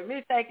of it.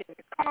 Me taking the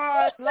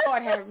cars.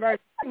 Lord have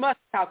mercy. You must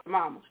talk to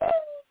Mama. Oh,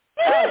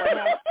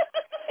 no.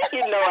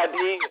 You know I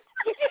did.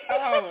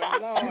 Oh,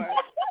 Lord.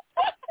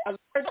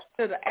 Allergic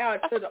to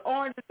the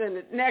oranges and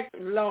the nectar.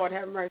 Lord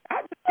have mercy.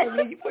 I just can't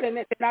believe you put in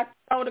that and I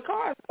stole the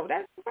cars. So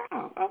that's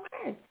wrong.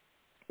 Okay.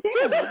 Yeah.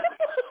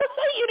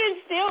 You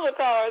didn't steal the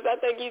cars. I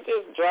think you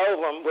just drove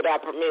them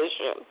without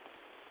permission.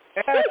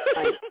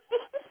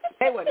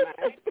 They wouldn't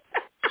mind.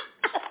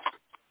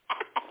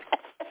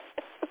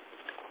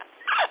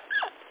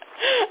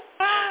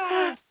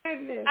 Oh,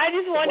 goodness. I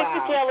just wanted Wow. to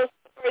tell a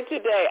story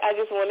today. I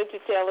just wanted to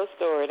tell a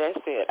story. That's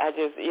it. I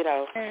just, and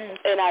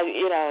I,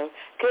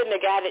 couldn't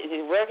have got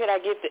it. Where could I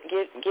get the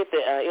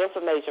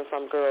information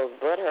from, girls?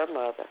 But her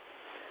mother.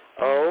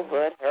 Oh,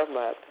 but her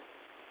mother.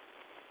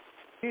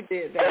 You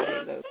did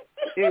that, Luke.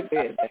 You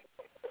did that.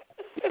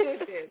 You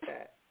did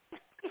that.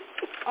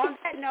 On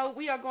that note,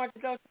 we are going to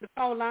go to the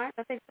phone lines.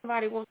 I think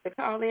somebody wants to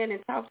call in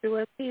and talk to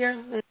us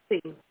here. Let's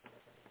see.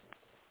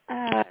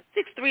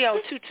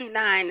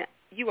 630-229.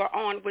 You are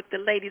on with the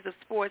Ladies of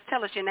Sports.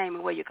 Tell us your name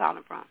and where you're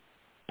calling from.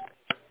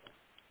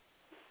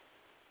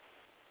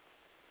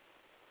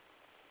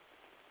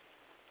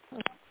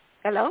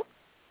 Hello?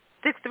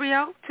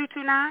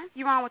 630-229.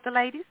 You're on with the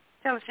ladies.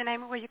 Tell us your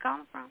name and where you're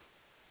calling from.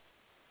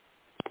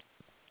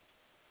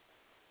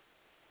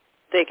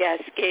 They got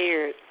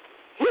scared.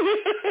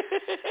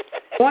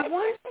 What?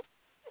 Okay,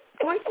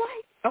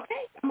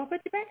 I'm going to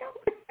put you back on.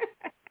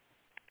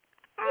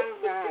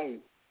 All right.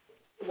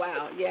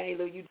 Wow. Yeah, hey,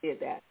 Lou, you did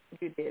that.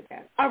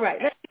 All right,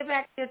 let's get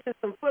back into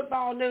some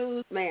football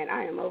news. Man,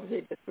 I am over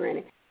here just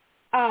grinning.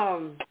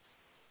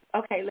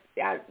 Okay, let's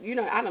see. I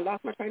done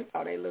lost my train of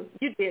thought, Lou.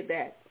 You did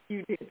that.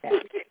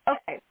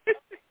 Okay.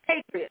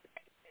 Patriots.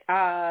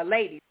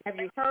 Ladies, have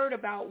you heard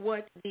about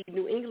what the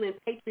New England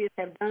Patriots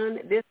have done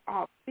this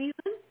offseason?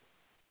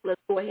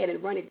 Let's go ahead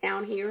and run it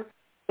down here.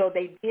 So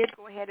they did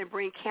go ahead and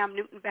bring Cam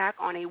Newton back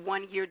on a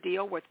one-year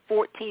deal worth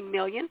 $14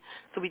 million.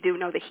 So we do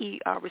know that he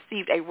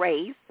received a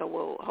raise.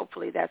 So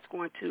hopefully that's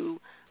going to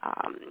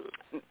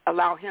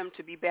allow him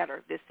to be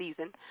better this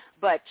season.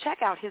 But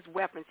check out his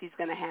weapons he's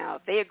going to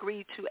have. They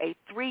agreed to a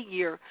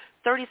 3-year,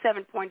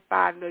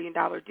 $37.5 million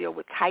deal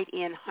with tight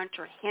end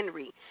Hunter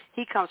Henry.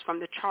 He comes from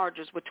the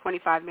Chargers with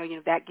 $25 million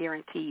of that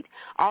guaranteed.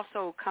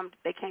 Also,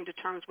 they came to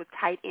terms with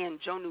tight end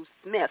Jonnu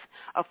Smith,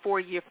 a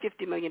 4-year,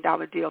 $50 million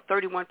deal.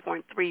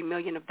 $31.3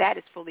 million of that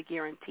is fully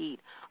guaranteed.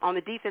 On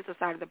the defensive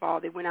side of the ball,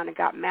 they went out and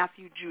got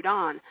Matthew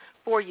Judon,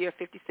 4-year,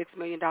 $56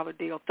 million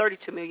deal,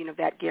 $32 million of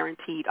that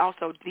guaranteed.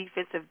 Also,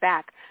 defensive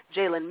back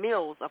Jalen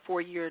Mills, a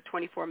 4-year,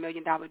 $24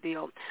 million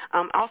deal.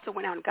 Also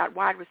went out and got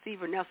wide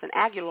receiver Nelson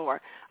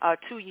Aguilar,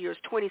 2 years,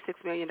 $26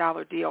 million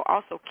deal.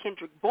 Also,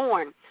 Kendrick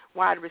Bourne,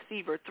 wide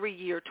receiver,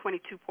 3-year,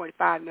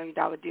 $22.5 million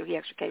deal. He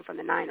actually came from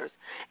the Niners.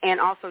 And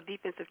also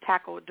defensive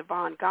tackle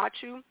Devon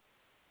Gachu,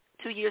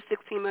 2-year,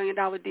 $16 million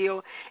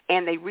deal,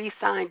 and they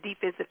re-signed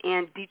defensive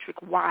end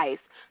Dietrich Weiss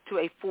to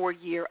a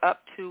 4-year,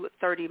 up to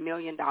 $30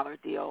 million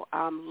deal.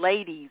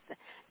 Ladies,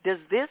 does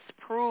this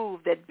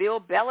prove that Bill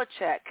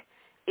Belichick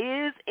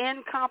is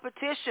in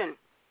competition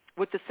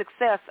with the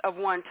success of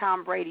one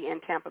Tom Brady in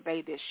Tampa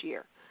Bay this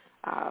year?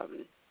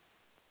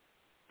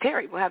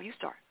 Terry, we'll have you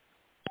start.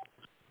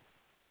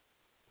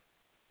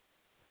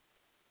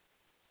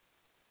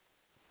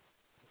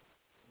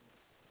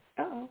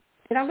 Uh-oh.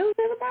 Did I lose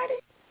everybody?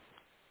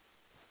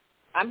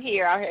 I'm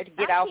here. I had to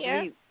get off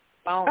mute.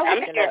 Phone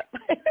acting up.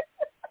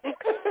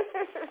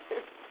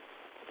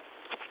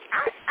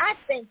 I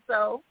think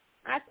so.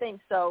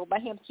 By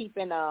him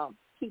keeping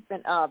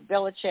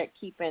Belichick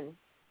keeping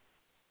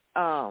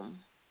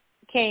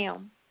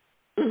Cam.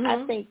 Mm-hmm.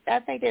 I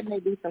think there may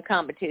be some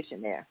competition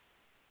there.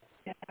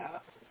 Yeah.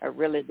 I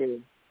really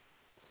do.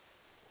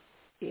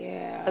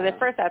 Yeah. Because at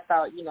first I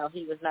thought,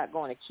 he was not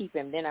going to keep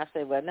him. Then I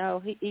said, well,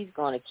 no, he's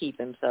going to keep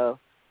him. So,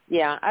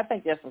 yeah, I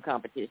think there's some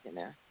competition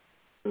there.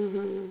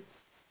 Mhm.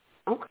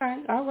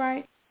 Okay. All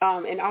right.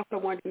 And also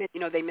wanted to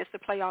mention, they missed the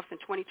playoffs in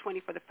 2020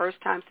 for the first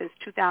time since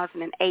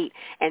 2008,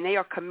 and they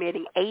are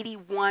committing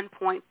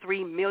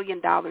 $81.3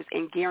 million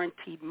in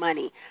guaranteed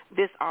money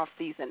this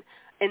offseason.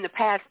 In the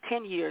past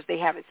 10 years, they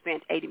haven't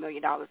spent $80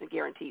 million in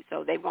guarantees.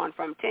 So they've gone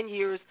from 10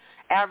 years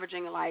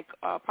averaging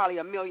probably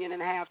 $1.5 million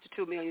to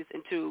 $2 million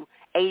into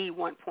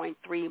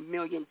 $81.3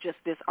 million just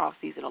this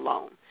offseason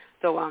alone.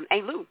 So,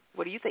 hey, Lou,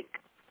 what do you think?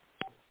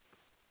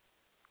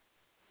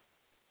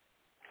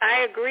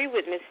 I agree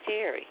with Miss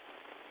Terry.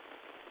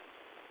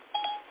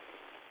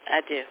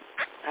 I do.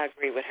 I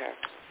agree with her.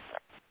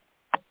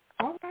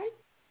 All right.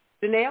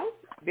 Janelle,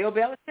 Bill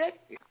Belichick,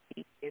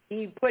 is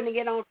he putting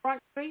it on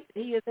Front Street?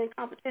 He is in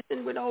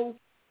competition with old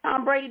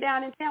Tom Brady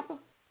down in Tampa?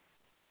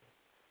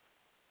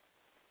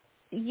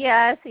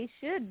 Yes, he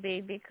should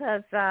be,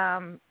 because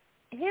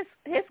his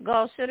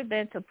goal should have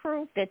been to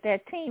prove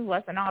that team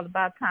wasn't all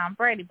about Tom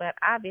Brady, but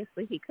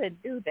obviously he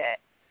couldn't do that.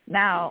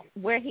 Now,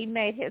 where he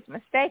made his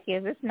mistake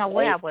is there's no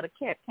way I would have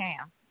kept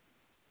Cam.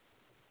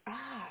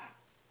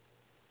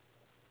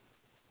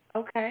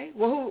 Okay.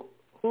 Well,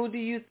 who do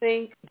you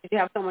think? Did you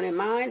have someone in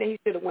mind that he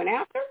should have went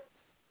after?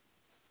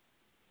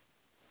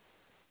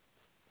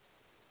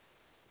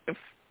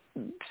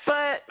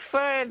 For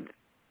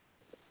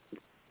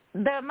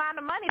the amount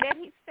of money that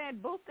he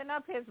spent boosting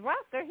up his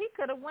roster, he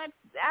could have went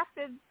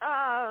after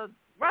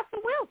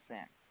Russell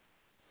Wilson.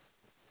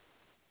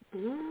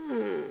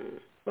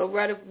 But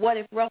what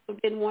if Russell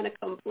didn't want to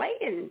come play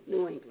in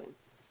New England?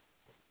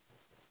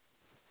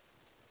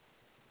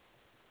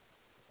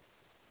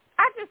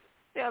 I just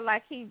feel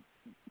like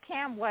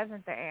Cam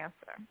wasn't the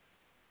answer.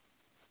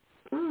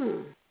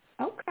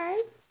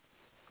 Okay.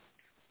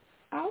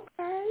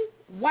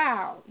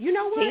 Wow. You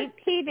know what?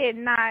 He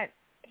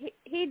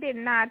did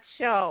not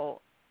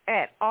show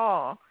at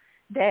all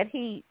that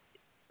he.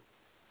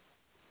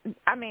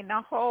 I mean,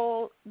 the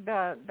whole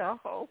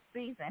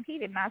season, he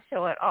did not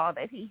show at all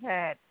that he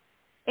had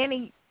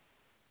any.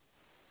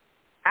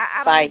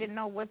 I don't even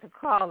know what to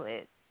call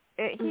it.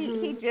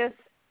 He just.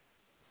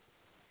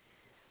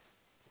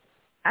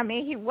 I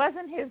mean, he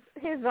wasn't his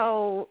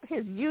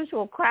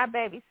usual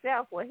crybaby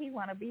self where he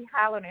want to be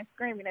hollering and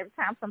screaming every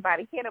time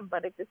somebody hit him.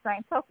 But at the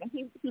same token,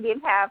 he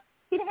didn't have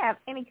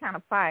any kind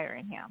of fire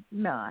in him,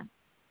 none.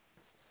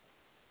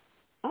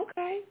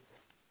 Okay.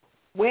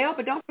 Well,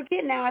 but don't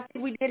forget now, I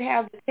think we did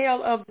have the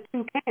tale of the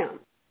two Cams,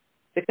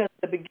 because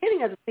at the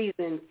beginning of the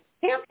season,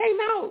 Cam came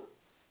out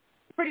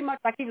pretty much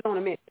like he was on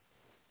a mission.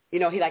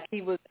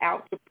 He was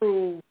out to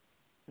prove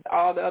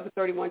all the other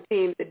 31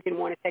 teams that didn't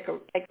want to take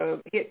a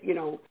hit,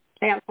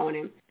 stamp on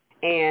him,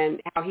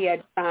 and how he had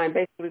to sign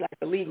basically like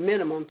the league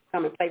minimum to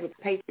come and play with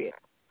the Patriots.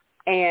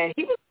 and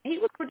he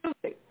was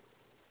producing.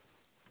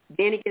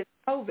 Then he gets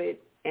COVID,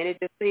 and it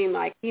just seemed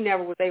like he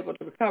never was able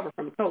to recover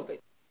from COVID.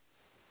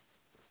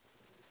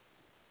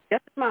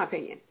 That's my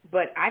opinion.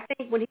 But I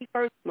think when he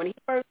first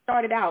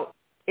started out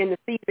in the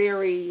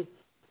Seabury,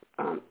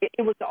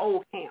 it was the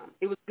old Cam.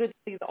 It was good to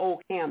see the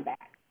old Cam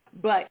back,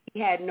 but he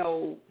had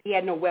no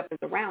weapons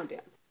around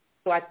him.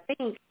 So I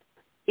think,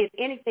 if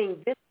anything,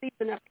 this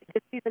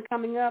season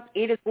coming up,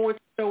 it is going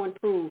to show and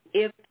prove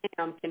if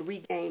Cam can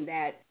regain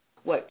that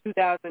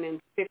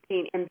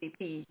 2015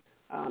 MVP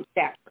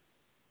stature,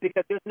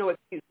 because there's no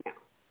excuse now.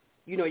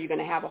 You know, you're going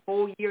to have a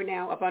whole year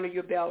now up under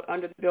your belt,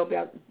 under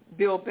the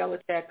Bill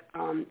Belichick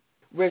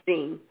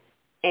regime,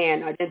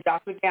 and then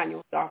Josh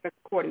McDaniels, the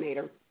offensive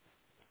coordinator.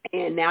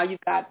 And now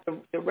you've got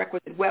the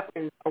requisite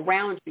weapons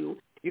around you.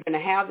 You're going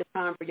to have the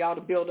time for y'all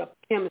to build up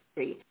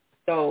chemistry.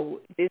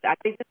 So I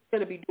think this is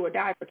going to be do or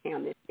die for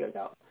Cam this year,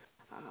 though.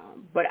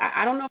 But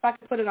I don't know if I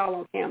could put it all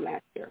on Cam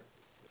last year,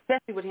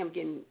 especially with him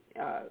getting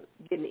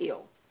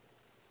ill.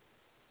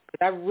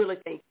 Because I really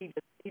think he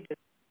just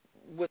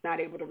was not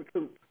able to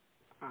recoup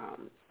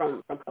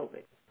from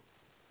COVID.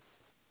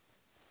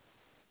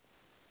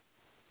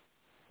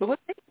 But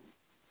what's it?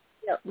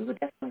 Yeah, we would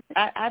definitely.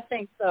 I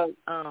think so.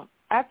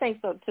 I think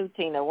so too,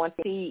 Tina. Once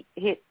the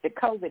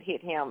COVID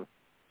hit him,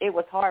 it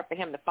was hard for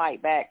him to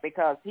fight back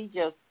because he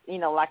just,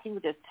 like he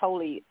was just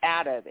totally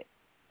out of it.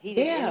 He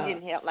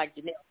didn't have, like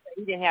Janelle said,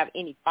 he didn't have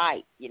any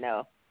fight,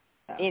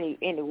 any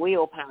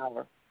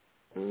willpower.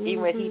 Mm-hmm.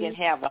 Even if he didn't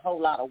have a whole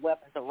lot of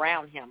weapons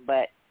around him,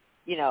 but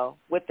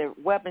with the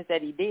weapons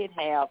that he did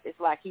have, it's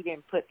like he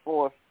didn't put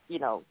forth,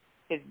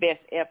 his best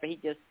effort. He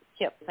just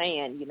kept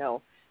saying,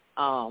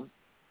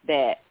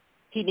 that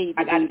he needed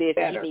to do this,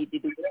 he needed to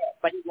do that,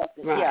 but he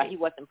wasn't. Right. Yeah, he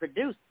wasn't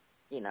producing.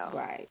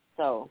 Right.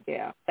 So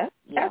yeah, that's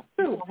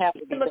true.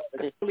 He looks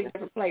like a totally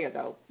different player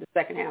though. The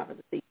second half of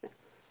the season.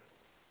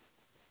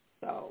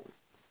 So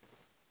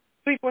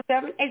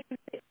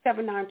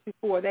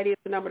 347-826-7924. That is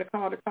the number to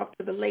call to talk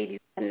to the ladies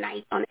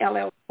tonight on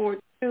LL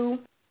Sports 2.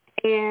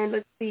 And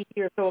let's see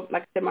here. So,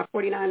 like I said, my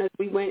 49ers,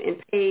 we went and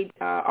paid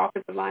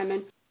offensive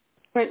lineman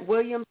Trent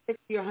Williams,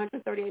 6-year,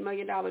 $138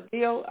 million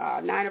deal.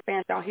 Niner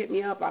fans, y'all hit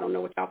me up. I don't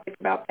know what y'all think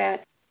about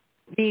that.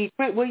 The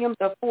Trent Williams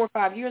of 4 or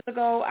 5 years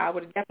ago, I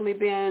would have definitely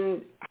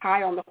been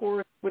high on the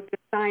horse with this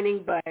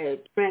signing, but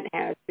Trent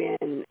has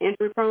been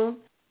injury-prone.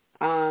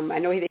 I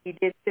know that he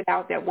did sit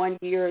out that 1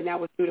 year, and that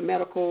was due to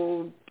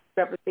medical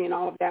discrepancy and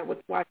all of that with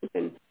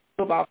Washington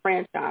football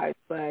franchise,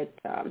 but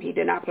he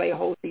did not play a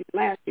whole season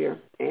last year,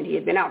 and he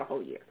had been out a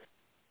whole year.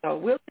 So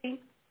we'll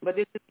see, but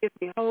this just gives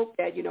me hope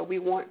that, we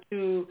want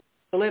to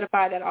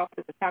solidify that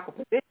offensive tackle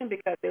position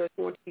because there is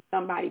going to be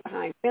somebody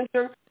behind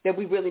center that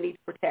we really need to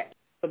protect.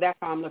 So that's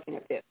how I'm looking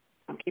at this.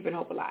 I'm keeping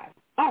hope alive.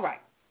 All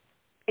right.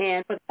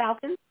 And for the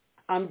Falcons,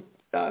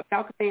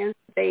 Falcon fans,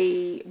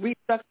 they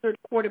restructured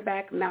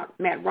quarterback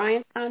Matt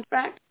Ryan's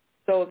contract.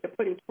 So they're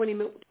putting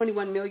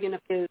 $21 million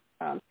of his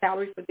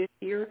salary for this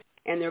year,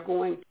 and they're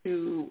going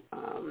to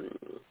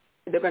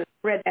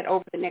spread that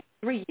over the next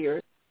 3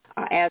 years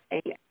as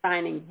a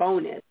signing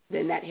bonus.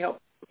 Then that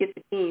helps get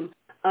the team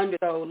under.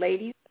 So,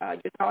 ladies,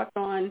 your thoughts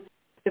on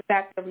the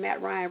fact of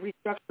Matt Ryan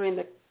restructuring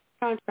the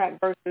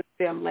contract versus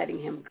them letting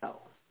him go?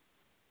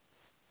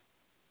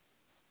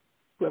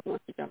 Whoever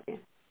wants to jump in.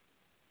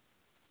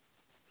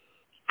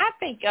 I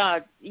think,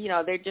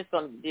 they're just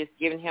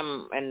giving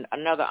him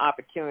another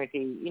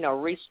opportunity,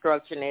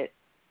 restructuring it,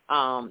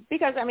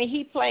 because,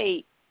 he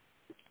played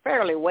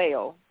fairly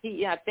well.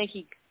 I think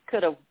he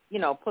could have,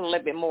 put a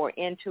little bit more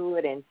into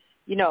it and,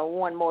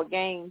 won more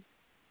games.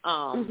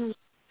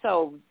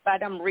 So by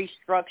them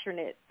restructuring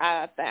it,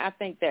 I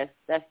think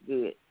that's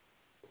good.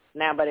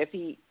 Now, but if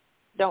he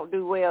don't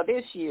do well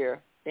this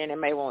year, then they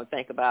may want to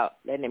think about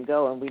letting him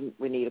go, and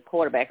we need a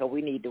quarterback, or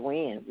we need to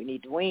win. We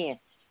need to win.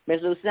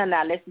 Ms. Lucinda,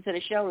 I listened to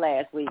the show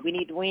last week. We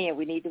need to win.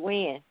 We need to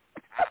win.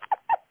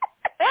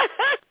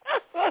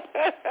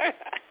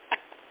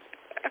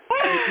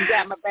 You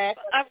got my back?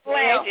 I'm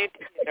glad you did,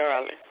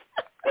 darling.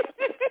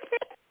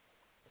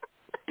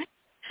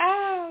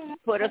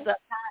 Put us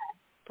up high.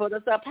 Put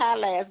us up high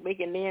last week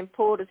and then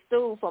pull the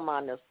stool from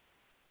under us.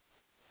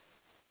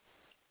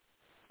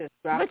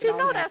 But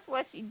that's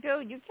what you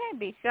do. You can't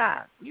be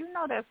shocked.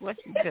 That's what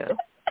you do.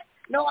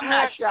 No, I'm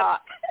not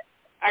shocked.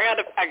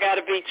 I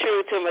gotta be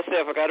true to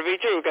myself. I gotta be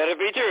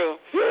true.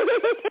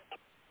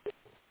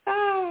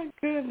 Oh,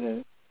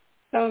 goodness.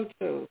 So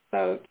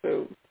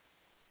true.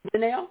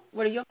 Janelle,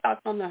 what are your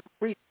thoughts on the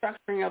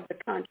restructuring of the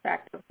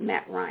contract of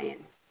Matt Ryan?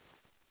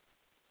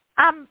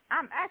 I'm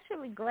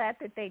actually glad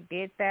that they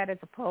did that as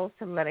opposed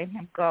to letting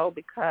him go,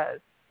 because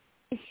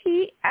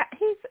he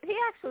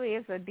actually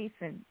is a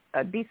decent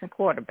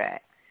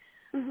quarterback.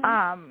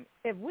 Mm-hmm.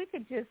 If we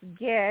could just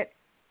get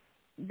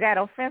that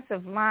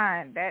offensive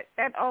line,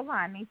 that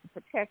O-line needs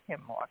to protect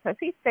him more because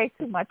he stays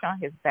too much on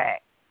his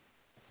back.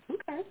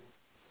 Okay.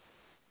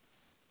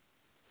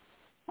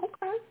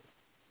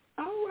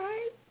 All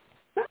right.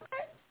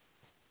 Okay.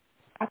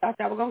 I thought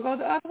y'all were going to go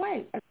the other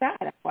way.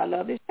 That's why I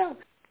love this show.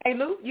 Hey,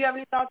 Lou, you have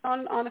any thoughts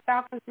on the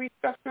Falcons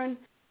restructuring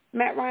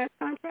Matt Ryan's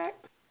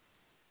contract?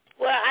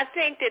 Well, I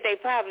think that they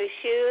probably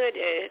should.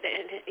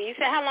 You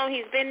said how long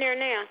he's been there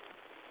now?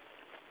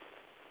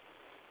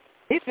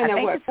 He's been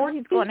there, what, 14?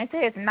 He's going into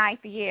his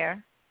 9th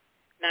year.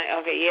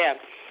 Okay, yeah.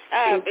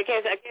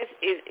 Because I guess,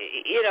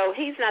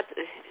 he's not...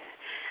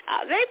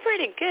 they're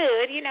pretty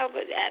good,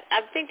 but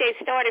I think they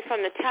started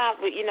from the top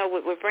with,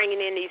 with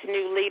bringing in these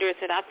new leaders,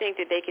 and I think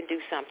that they can do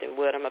something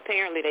with them.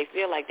 Apparently they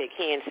feel like they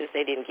can since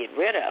they didn't get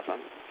rid of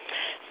them.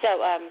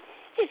 So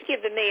just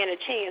give the man a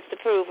chance to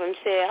prove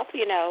himself,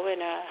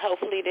 and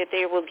hopefully that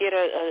they will get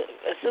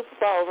a Super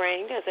Bowl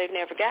ring because they've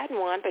never gotten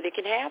one, but it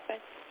can happen.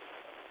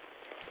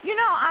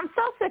 I'm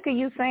so sick of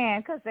you saying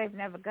because they've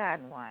never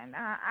gotten one.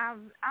 I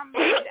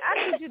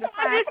need you to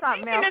find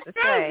something else to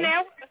say.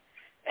 Now.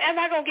 Am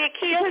I going to get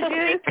killed for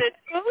speaking the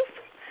truth?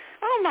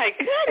 Oh, my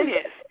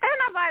goodness. Ain't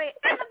nobody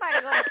going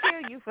to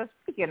kill you for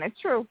speaking the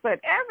truth, but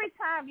every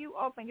time you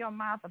open your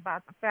mouth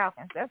about the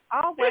Falcons, that's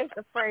always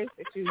the phrase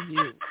that you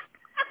use.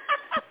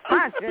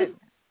 My goodness.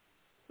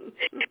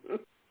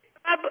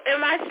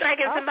 Am I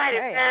striking somebody's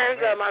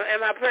nerves, or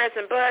am I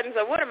pressing buttons,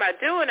 or what am I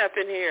doing up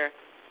in here?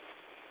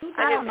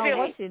 I don't know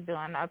what you're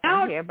doing up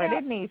in here, but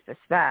it needs to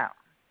stop.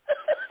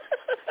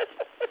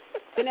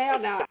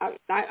 Now,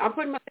 I'm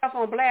putting myself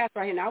on blast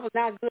right here. Now, I was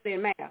not good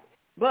in math.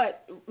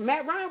 But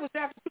Matt Ryan was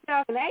drafted in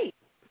 2008.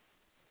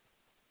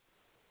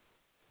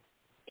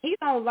 He's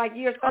on,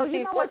 year 13. Oh,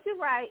 you know what? You're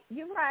right.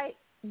 You're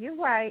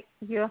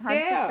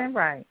 100%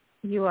 right.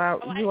 You are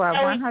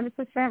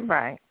 100%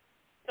 right.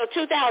 So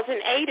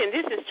 2008, and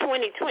this is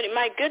 2020.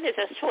 My goodness,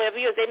 that's 12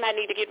 years. They might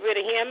need to get rid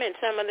of him and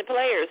some of the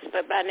players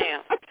by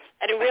now.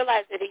 I didn't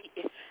realize that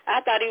I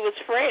thought he was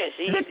fresh.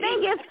 The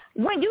thing is,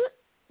 when you...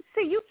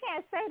 See, you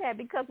can't say that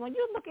because when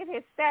you look at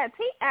his stats,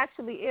 he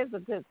actually is a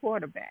good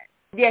quarterback.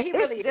 Yeah, he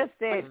really is.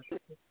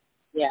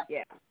 Yeah.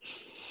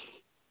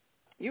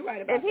 You're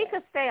right about that. If he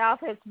could stay off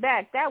his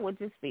back, that would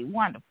just be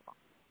wonderful.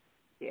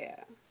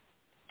 Yeah,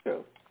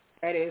 true.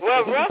 That is.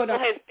 Well, Russell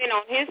has been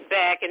on his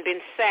back and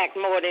been sacked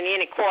more than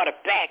any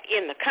quarterback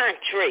in the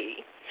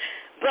country.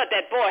 But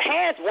that boy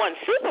has one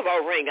Super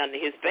Bowl ring under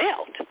his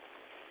belt.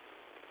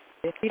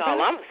 That's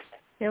all I'm saying.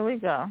 Here we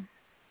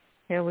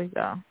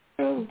go.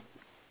 True.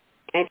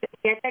 And you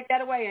can't take that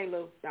away,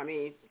 Lou. I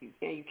mean,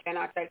 you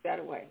cannot take that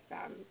away.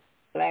 I'm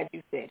glad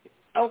you said it.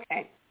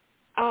 Okay.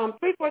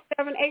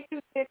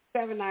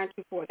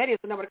 347-826-7924. That is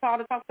the number to call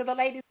to talk to the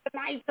ladies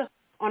tonight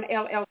on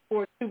LL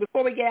Sports 2.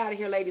 Before we get out of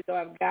here, ladies, though,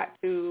 I've got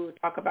to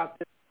talk about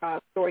this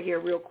story here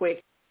real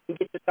quick and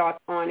get your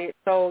thoughts on it.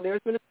 So there's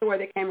been a story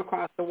that came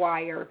across the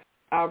wire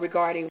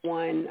regarding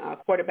one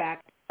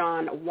quarterback,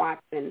 Deshaun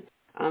Watson.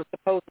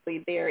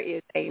 Supposedly there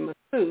is a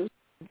masseuse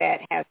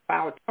that has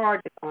filed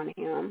charges on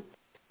him.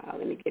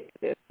 Let me get to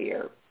this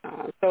here.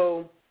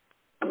 So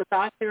a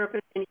massage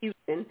therapist in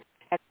Houston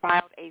has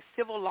filed a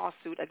civil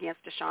lawsuit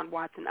against Deshaun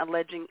Watson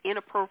alleging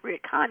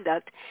inappropriate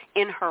conduct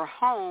in her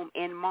home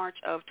in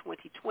March of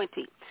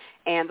 2020.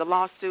 And the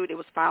lawsuit, it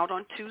was filed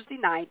on Tuesday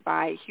night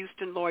by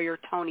Houston lawyer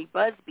Tony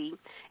Busby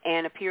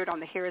and appeared on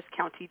the Harris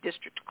County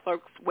District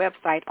Clerk's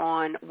website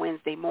on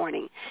Wednesday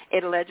morning.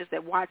 It alleges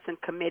that Watson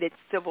committed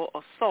civil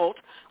assault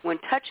when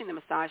touching the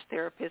massage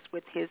therapist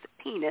with his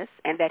penis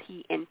and that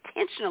he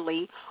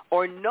intentionally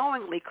or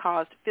knowingly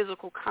caused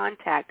physical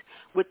contact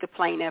with the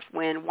plaintiff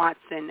when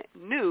Watson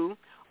knew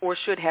or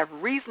should have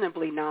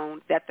reasonably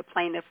known that the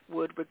plaintiff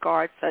would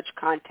regard such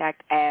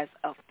contact as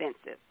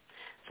offensive.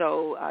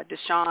 So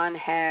Deshaun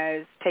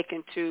has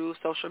taken to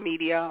social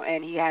media,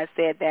 and he has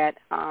said that,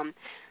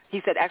 he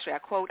said, actually, I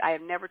quote, "I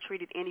have never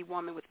treated any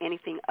woman with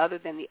anything other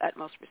than the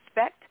utmost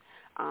respect."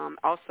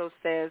 Also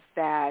says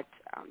that,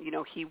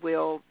 he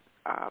will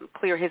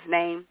clear his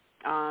name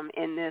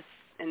in this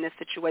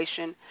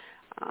situation.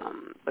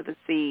 But let's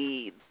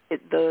see,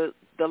 the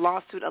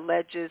lawsuit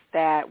alleges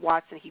that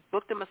Watson, he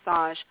booked a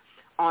massage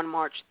on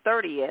March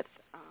 30th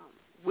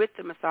with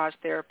the massage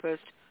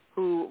therapist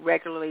who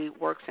regularly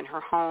works in her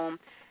home.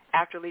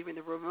 After leaving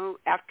the room,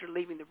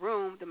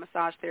 the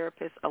massage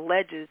therapist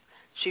alleges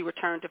she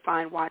returned to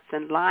find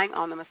Watson lying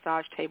on the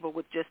massage table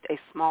with just a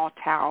small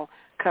towel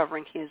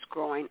covering his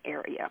groin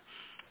area.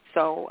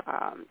 So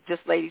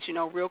just ladies,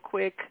 real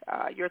quick,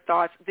 your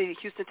thoughts. The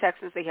Houston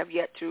Texans, they have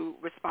yet to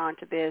respond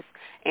to this,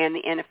 and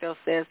the NFL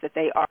says that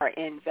they are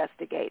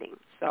investigating.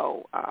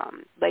 So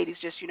ladies,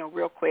 just,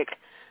 real quick,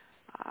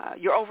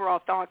 your overall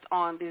thoughts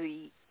on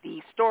the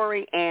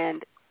story,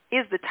 and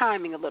is the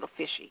timing a little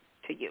fishy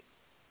to you?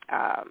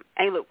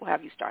 Luke, we'll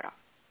have you start off.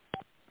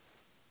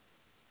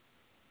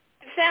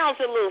 It sounds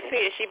a little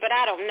fishy, but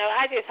I don't know.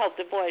 I just hope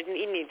the boy,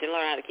 he needs to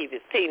learn how to keep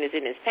his penis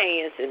in his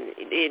pants, and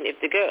if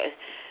the girl,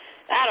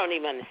 I don't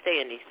even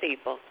understand these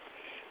people.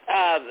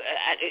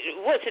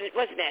 What's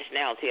the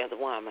nationality of the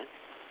woman?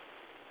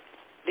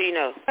 Do you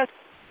know?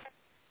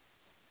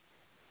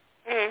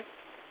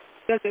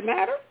 Does it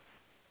matter?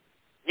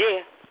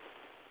 Yeah.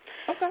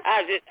 Okay.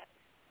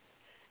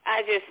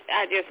 I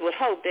just would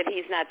hope that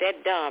he's not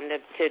that dumb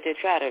to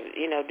try to,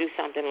 do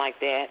something like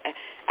that.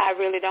 I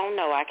really don't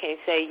know. I can't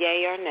say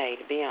yay or nay,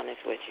 to be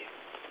honest with you.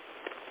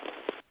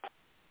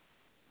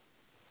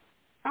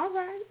 All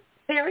right.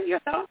 Terry, your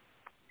thoughts?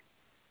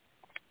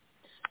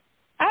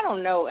 I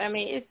don't know. I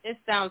mean, it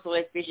sounds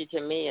like fishy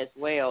to me as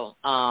well.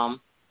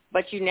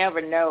 But you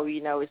never know.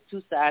 You know, it's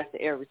two sides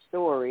to every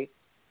story.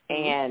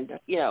 And,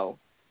 you know,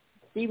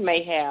 she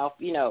might have,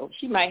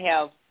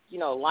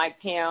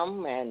 liked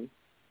him and,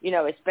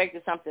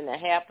 expected something to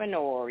happen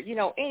or,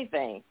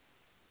 anything.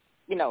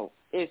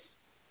 It's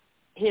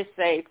his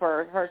say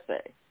for her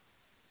say.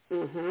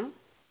 Mhm.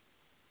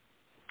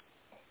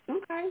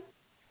 Okay.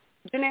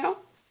 Janelle?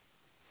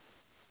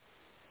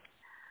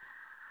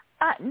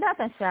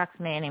 Nothing shocks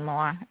me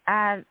anymore.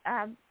 I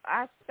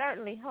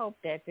certainly hope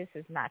that this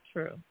is not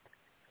true.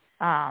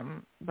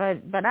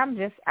 But I'm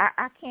just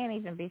I can't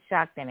even be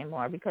shocked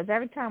anymore because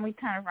every time we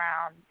turn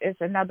around, it's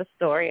another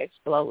story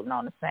exploding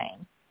on the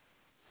same.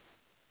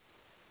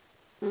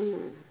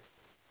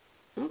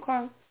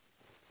 Okay.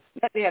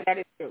 That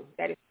is true.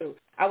 That is true.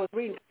 I was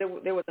reading,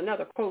 there was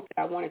another quote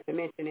that I wanted to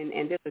mention,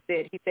 and this is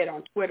it. He said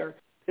on Twitter,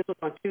 this was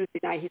on Tuesday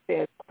night, he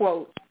says,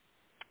 quote,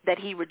 that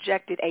he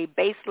rejected a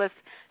baseless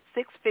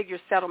six-figure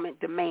settlement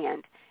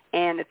demand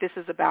and that this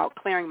is about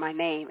clearing my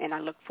name, and I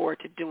look forward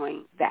to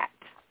doing that,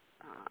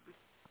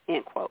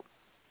 end quote.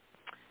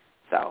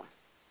 So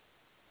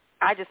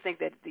I just think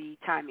that the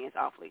timing is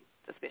awfully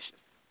suspicious.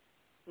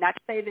 Not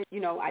to say that,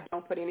 I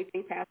don't put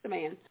anything past the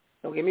man.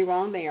 Don't get me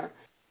wrong there.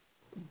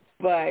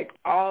 But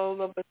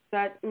all of a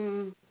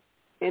sudden,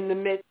 in the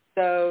midst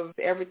of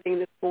everything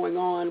that's going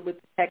on with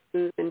the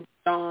Texans and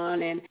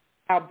Deshaun and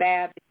how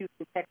bad the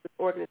Houston Texans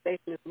organization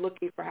is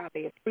looking for how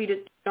they have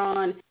treated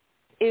Deshaun,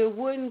 it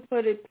wouldn't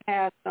put it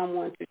past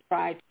someone to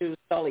try to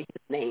sully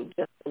his name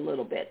just a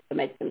little bit to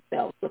make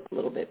themselves look a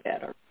little bit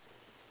better.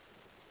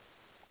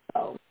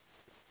 So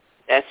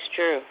that's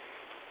true.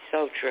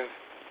 So true.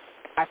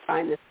 I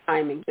find this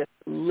timing just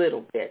a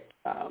little bit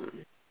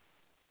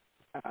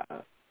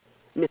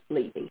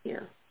misleading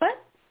here. But,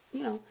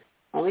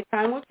 only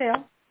time will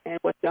tell. And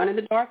what's done in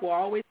the dark will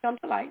always come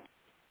to light.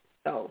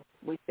 So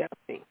we shall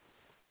see.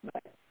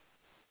 But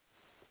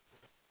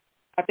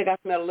I think I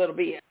smell a little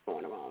BS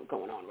going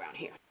on around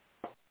here.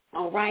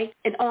 All right.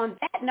 And on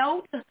that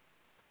note,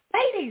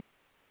 ladies,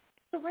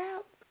 it's a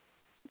wrap.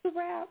 It's a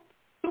wrap.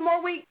 2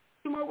 more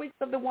weeks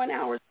of the 1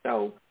 hour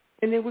show.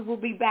 And then we will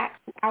be back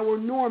to our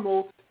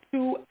normal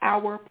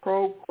 2-hour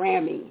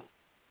programming.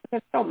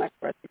 There's so much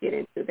for us to get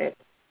into that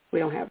we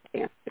don't have a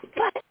chance to.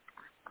 But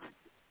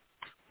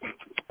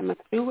I must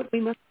do what we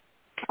must.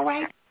 All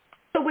right.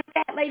 So with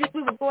that, ladies,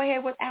 we will go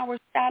ahead with our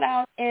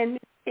shout-out. And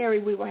Ms. Terry,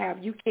 we will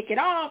have you kick it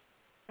off.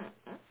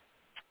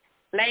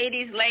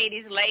 Ladies,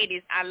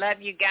 I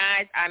love you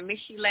guys. I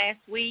missed you last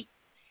week.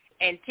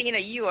 And, Tina,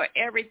 you are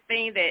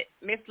everything that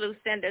Miss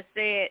Lucinda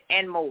said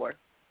and more.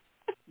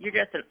 You're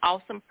just an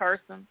awesome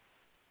person.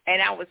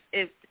 And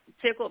it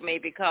tickled me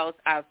because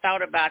I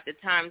thought about the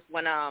times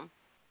when I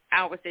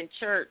was in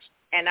church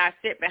and I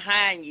sit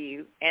behind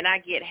you and I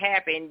get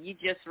happy and you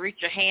just reach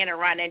your hand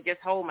around and just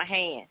hold my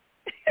hand.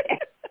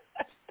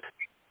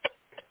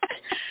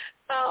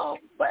 Oh,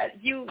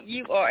 but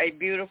you are a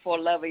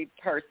beautiful, lovely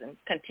person.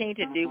 Continue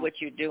to do what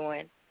you're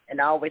doing and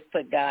always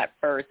put God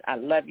first. I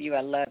love you.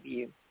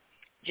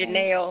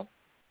 Janelle,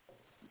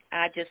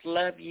 I just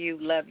love you.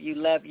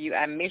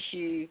 I miss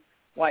you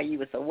while you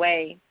was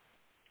away.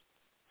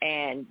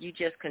 And you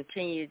just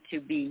continue to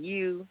be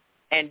you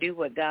and do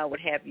what God would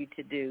have you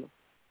to do.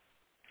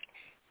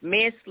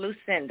 Miss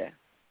Lucinda,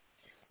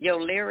 your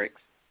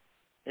lyrics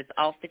is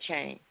off the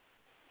chain.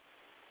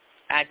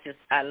 I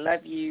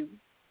love you,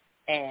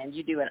 and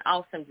you do an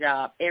awesome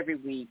job every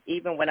week.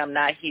 Even when I'm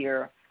not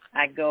here,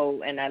 I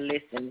go and I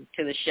listen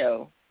to the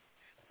show.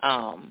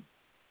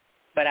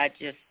 But I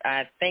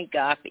thank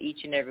God for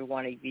each and every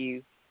one of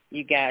you.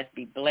 You guys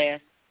be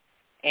blessed.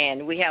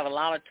 And we have a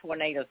lot of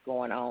tornadoes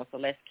going on, so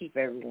let's keep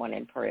everyone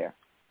in prayer.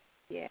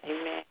 Yeah.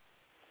 Amen.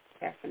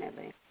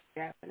 Definitely.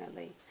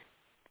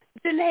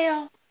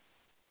 Janelle.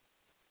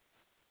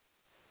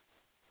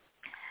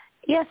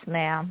 Yes,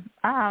 ma'am.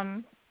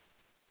 I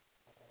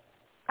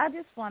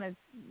just want to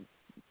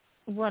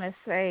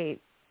say,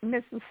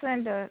 Miss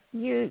Lucinda,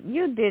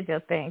 you did your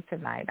thing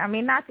tonight. I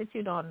mean, not that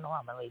you don't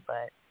normally,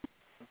 but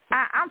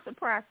I'm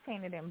surprised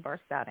Tina didn't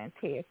burst out in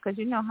tears because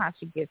you know how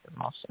she gets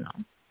emotional.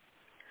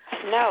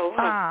 No.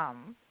 I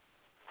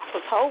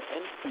was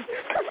hoping.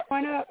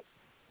 Point up.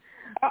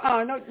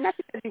 No, not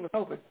that she was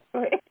hoping.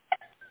 Go ahead.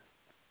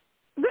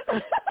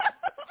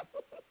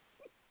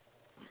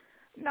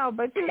 No,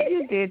 but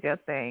you did your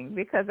thing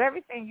because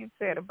everything you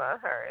said about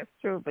her is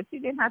true, but you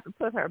didn't have to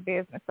put her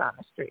business on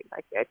the street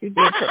like that. You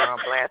did put her on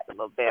blast a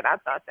little bit. I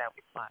thought that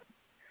was funny.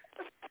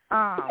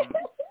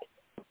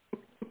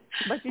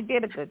 But you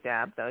did a good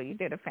job, though. You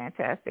did a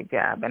fantastic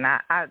job, and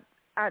I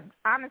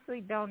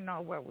honestly don't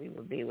know where we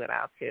would be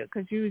without you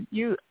because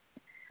even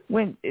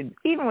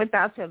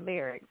without your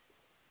lyrics,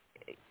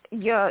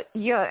 your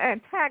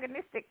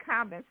antagonistic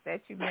comments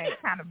that you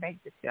make kind of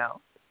make the show.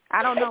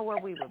 I don't know where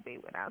we would be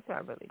without you. I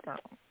really don't.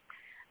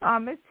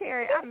 Miss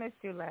Terry, I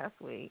missed you last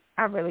week.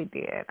 I really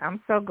did.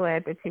 I'm so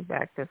glad that you're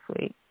back this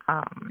week.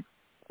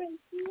 Thank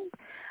you.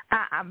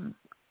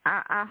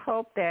 I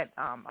hope that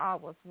all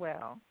was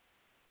well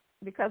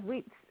because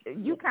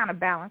you kind of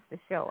balance the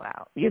show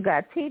out. You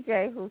got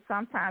TJ, who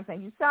sometimes,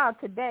 and you saw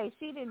today,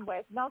 she didn't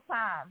waste no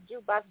time.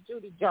 Jukebox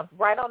Judy jumped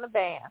right on the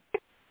band,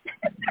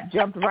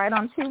 jumped right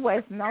on. She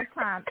wasted no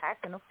time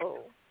acting a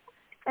fool.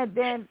 And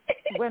then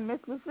when Miss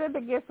Lucinda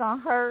gets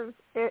on hers,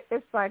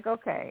 it's like,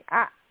 okay,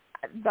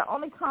 the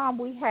only calm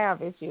we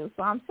have is you.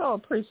 So I'm so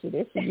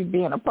appreciative for you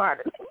being a part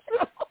of the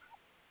show.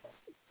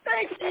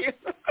 Thank you.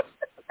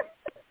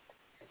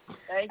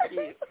 Thank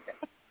you.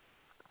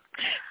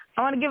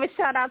 I want to give a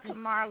shout out to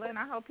Marlon.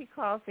 I hope he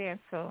calls in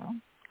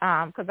soon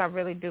because I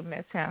really do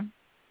miss him.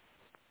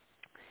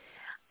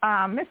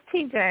 Miss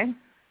TJ,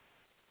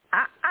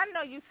 I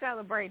know you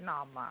celebrating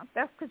all month.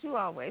 That's because you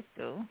always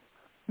do.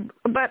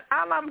 But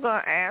all I'm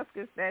going to ask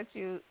is that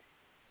you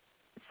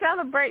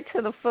celebrate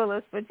to the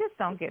fullest, but just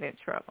don't get in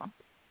trouble.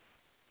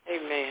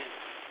 Amen.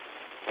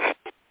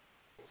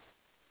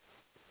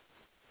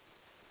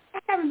 I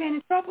haven't been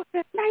in trouble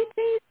since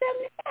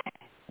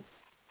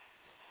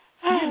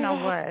 1975. You know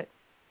what?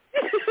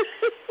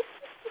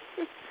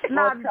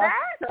 Now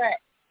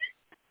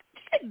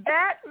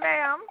that,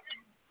 ma'am,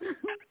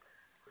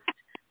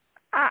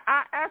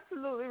 I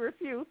absolutely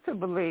refuse to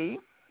believe.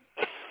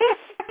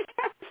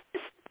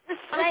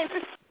 I ain't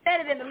said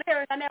it in the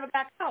lyrics. I never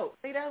got caught.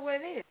 See, that's what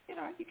it is. You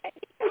know, you can't.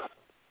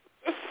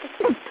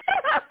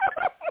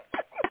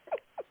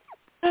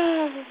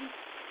 Oh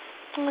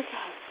my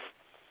God.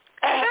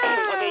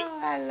 Okay.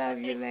 I love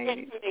you,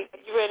 lady.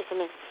 You ready for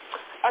me?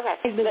 Okay.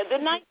 The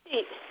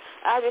 19th.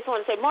 I just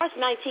want to say March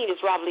 19th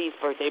is Rob Lee's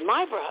birthday.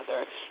 My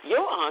brother,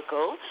 your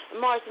uncle,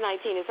 March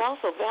 19th is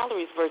also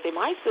Valerie's birthday.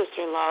 My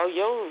sister-in-law,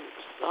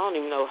 I don't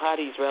even know how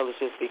these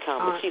relatives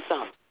become, but she's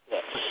something.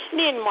 And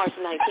then March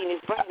 19th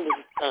is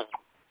Brandon's son.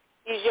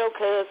 He's your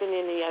cousin,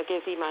 and I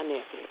guess he's my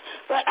nephew.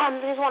 But I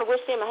just want to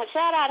wish them a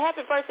shout-out.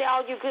 Happy birthday,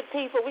 all you good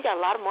people. We got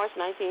a lot of March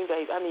 19th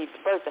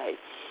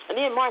birthdays. And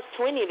then March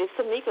 20th is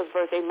Tamika's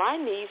birthday, my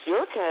niece,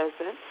 your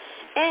cousin,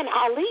 and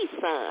Ali's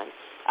son.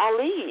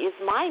 Ali is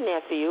my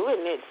nephew,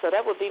 and so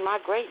that would be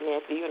my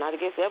great-nephew, and I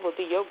guess that would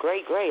be your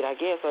great-great, I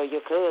guess, or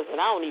your cousin.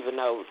 I don't even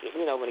know,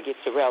 when it gets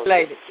to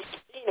relatives.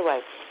 Anyway,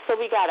 so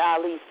we got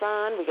Ali's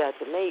son, we got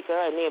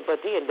Tamika,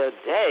 but then the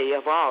day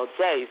of all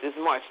days is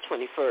March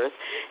 21st.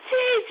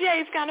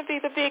 TJ's going to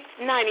be the big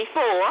 94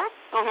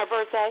 on her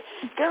birthday.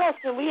 Girls,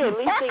 can we at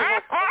least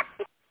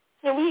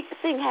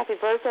sing happy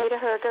birthday to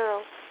her,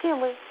 girls?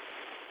 Can we?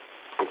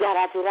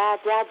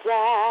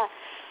 Da-da-da-da-da-da.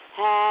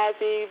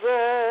 Happy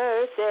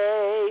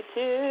birthday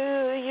to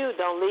you.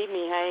 Don't leave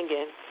me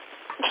hanging.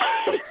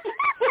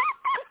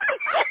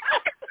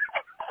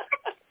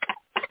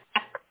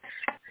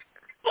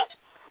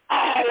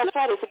 Let's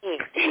try this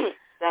again.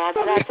 Da,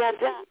 da, da, da,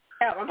 da.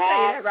 Yeah, I'm saying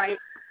that right.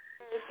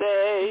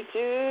 Birthday to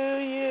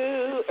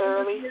you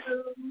early.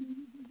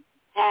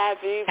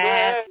 Happy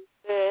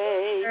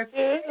birthday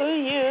to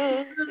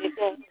you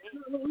today.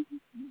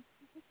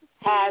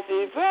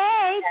 Happy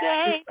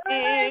birthday,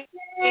 dear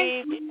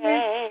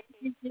TJ.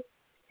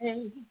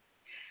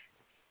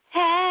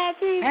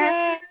 Happy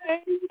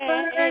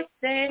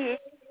birthday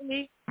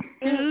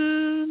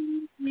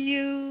to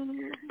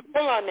you.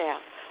 Come on now.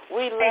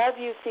 We love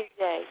you,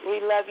 TJ.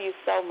 We love you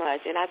so much,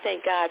 and I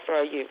thank God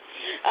for you.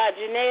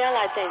 Janelle,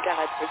 I thank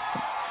God for you.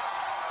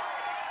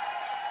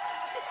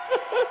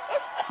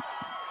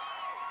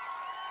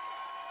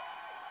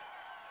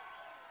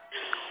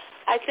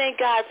 I thank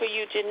God for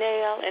you,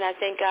 Janelle, and I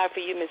thank God for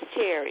you, Miss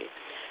Terry.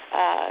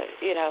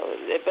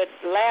 But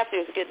laughter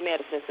is good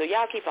medicine, so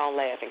y'all keep on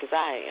laughing, because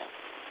I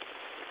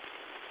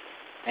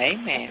am.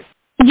 Amen.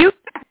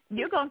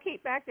 You're going to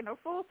keep acting a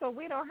fool, so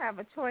we don't have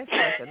a choice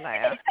but to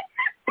laugh.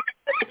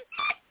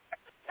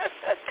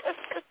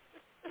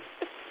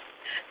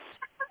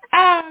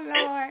 Oh,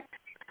 Lord.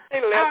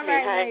 They left All me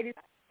right, hanging. ladies.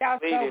 Y'all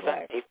so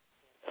much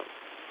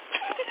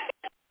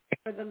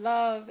for the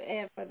love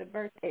and for the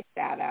birthday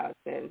shout-outs,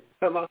 and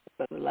for most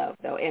of the love,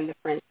 though, and the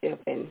friendship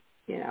and,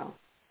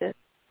 just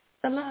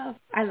the love.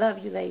 I love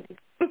you, ladies.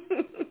 Love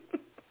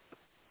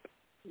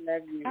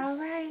you. All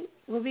right.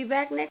 We'll be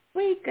back next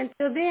week.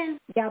 Until then,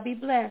 y'all be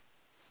blessed.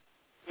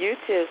 You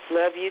too.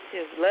 Love you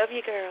too. Love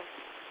you, girls.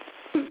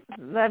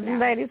 Love you,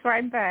 ladies,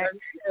 right back.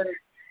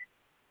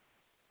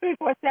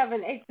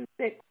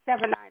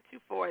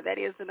 347-826-7924. That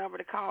is the number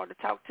to call to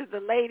talk to the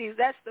ladies.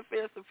 That's the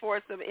fearsome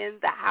foursome in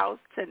the house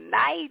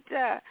tonight.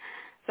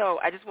 So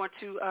I just want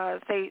to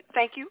say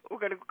thank you. We're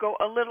going to go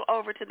a little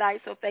over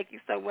tonight, so thank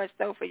you so much,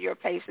 though, for your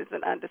patience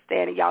and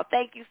understanding, y'all.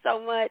 Thank you so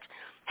much.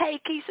 Hey,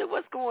 Keisha,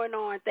 what's going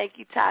on? Thank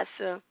you,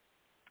 Tasha.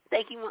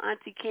 Thank you, my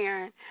Auntie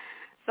Karen.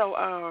 So,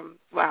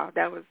 wow,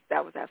 that was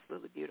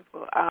absolutely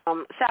beautiful.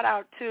 Shout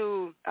out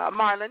to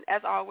Marlon,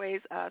 as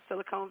always,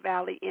 Silicon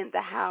Valley in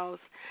the house.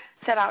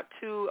 Shout out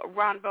to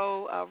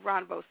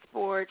Ronbo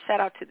Sports. Shout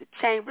out to the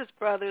Chambers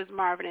brothers,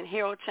 Marvin and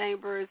Harold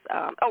Chambers.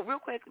 Real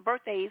quick,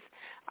 birthdays.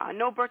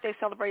 No birthday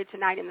celebrated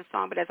tonight in the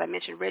song, but as I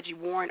mentioned, Reggie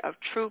Warren of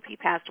Troop, he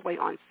passed away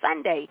on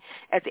Sunday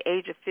at the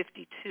age of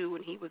 52,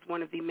 and he was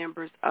one of the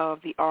members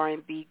of the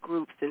R&B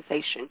group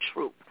Sensation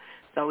Troop.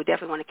 So we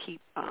definitely want to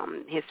keep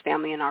his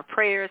family in our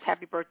prayers.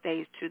 Happy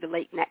birthdays to the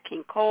late Nat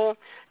King Cole,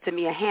 to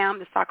Mia Hamm,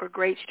 the soccer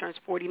great. She turns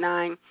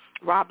 49.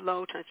 Rob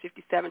Lowe turns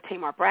 57.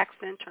 Tamar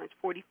Braxton turns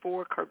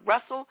 44. Kurt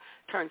Russell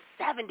turns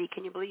 70.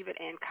 Can you believe it?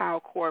 And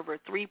Kyle Korver,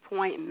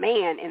 three-point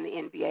man in the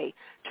NBA,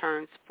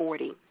 turns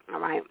 40. All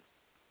right.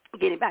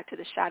 Getting back to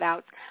the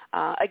shout-outs.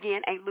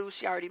 Again, Aunt Lou,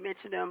 she already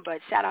mentioned them,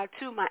 but shout-out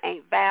to my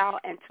Aunt Val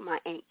and to my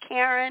Aunt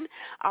Karen,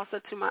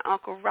 also to my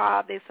Uncle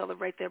Rob. They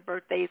celebrate their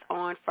birthdays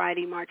on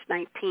Friday, March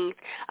 19th.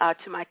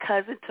 To my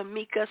cousin,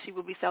 Tamika, she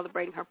will be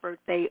celebrating her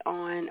birthday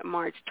on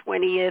March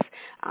 20th.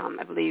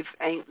 I believe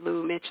Aunt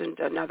Lou mentioned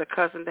another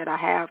cousin that I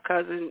have,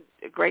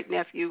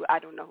 great-nephew. I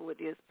don't know who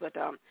it is, but,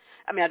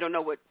 I don't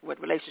know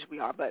what relationship we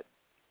are, but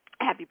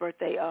happy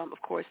birthday, of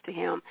course, to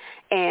him.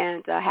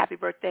 And happy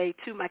birthday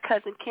to my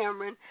cousin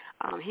Cameron.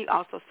 He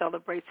also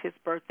celebrates his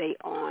birthday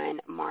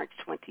on March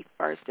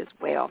 21st as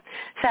well.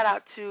 Shout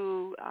out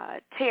to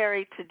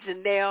Terry, to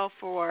Janelle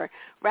for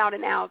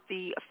rounding out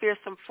the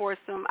Fearsome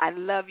Foursome. I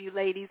love you,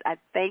 ladies. I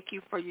thank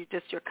you for your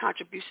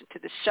contribution to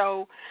the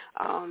show.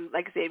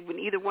 Like I said, when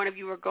either one of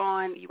you are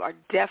gone, you are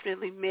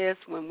definitely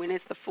missed. When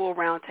it's the full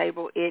round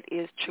table, it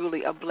is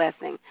truly a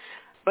blessing.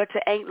 But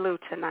to Aunt Lou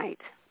tonight,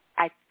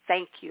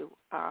 thank you.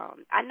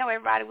 I know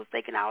everybody was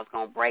thinking I was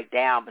going to break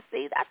down, but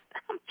see,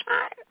 I'm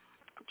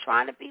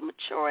trying to be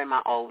mature in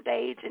my old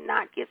age and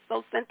not get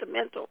so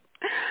sentimental.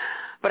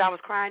 But I was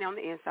crying on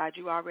the inside.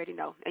 You already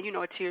know. And you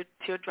know a tear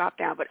dropped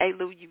down. But, hey,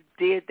 Lou, you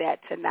did that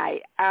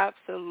tonight.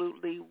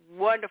 Absolutely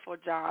wonderful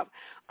job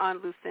on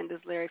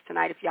Lucinda's lyrics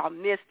tonight. If y'all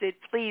missed it,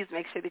 please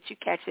make sure that you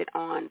catch it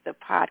on the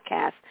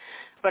podcast.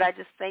 But I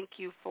just thank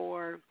you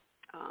for,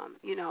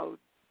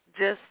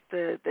 just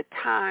the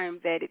time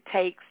that it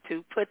takes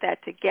to put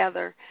that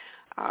together.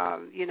 I'll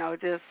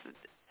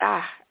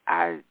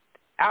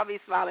be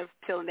smiling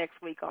till next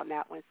week on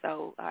that one.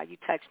 So you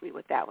touched me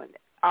with that one.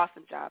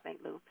 Awesome job, Aunt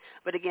Lou.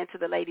 But again, to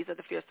the ladies of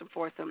the Fearsome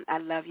Foursome, I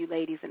love you,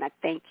 ladies, and I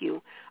thank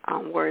you.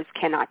 Words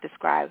cannot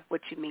describe what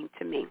you mean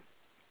to me.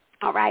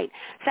 All right.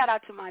 Shout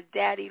out to my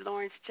daddy,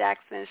 Lawrence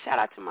Jackson. Shout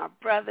out to my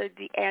brother,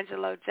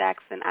 D'Angelo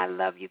Jackson. I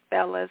love you,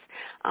 fellas.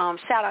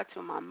 Shout out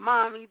to my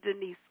mommy,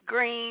 Denise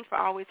Green, for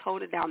always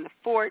holding down the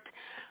fort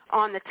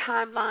on the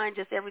timeline,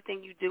 just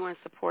everything you do in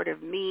support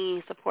of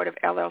me, support of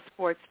LL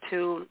Sports,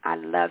 too. I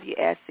love you,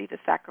 Essie. The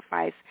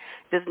sacrifice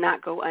does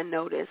not go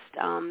unnoticed.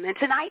 And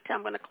tonight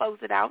I'm going to close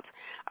it out.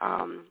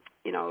 I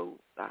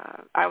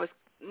was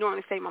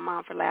normally say my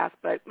mom for last,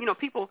 but,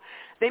 people,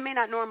 they may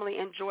not normally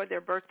enjoy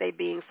their birthday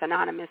being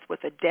synonymous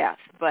with a death,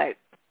 but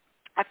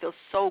I feel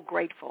so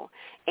grateful,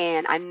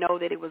 and I know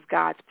that it was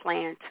God's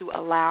plan to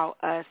allow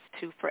us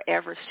to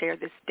forever share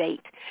this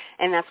date,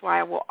 and that's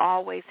why I will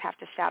always have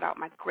to shout out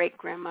my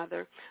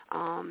great-grandmother,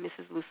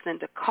 Mrs.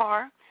 Lucinda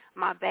Carr,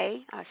 my bae.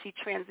 She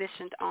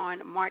transitioned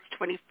on March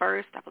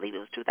 21st. I believe it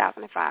was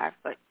 2005,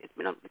 but it's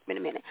been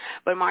a minute.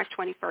 But March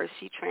 21st,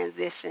 she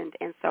transitioned,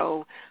 and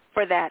so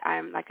for that,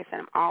 I'm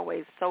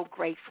always so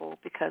grateful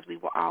because we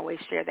will always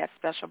share that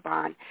special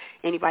bond.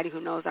 Anybody who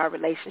knows our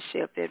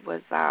relationship, it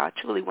was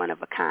truly one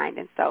of a kind,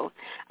 and so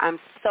I'm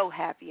so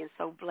happy and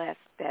so blessed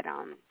that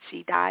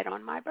she died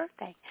on my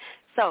birthday.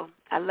 So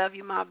I love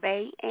you, my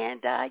bae,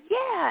 and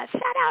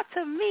shout out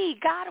to me,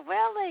 God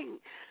willing.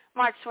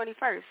 March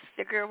 21st,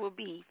 the girl will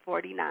be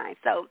 49.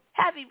 So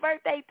happy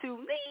birthday to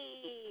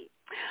me.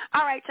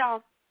 All right,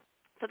 y'all.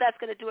 So that's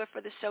going to do it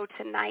for the show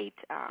tonight.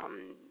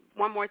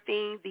 One more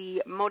thing,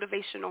 the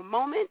motivational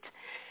moment.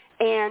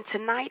 And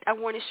tonight I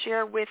want to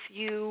share with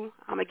you,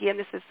 again,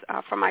 this is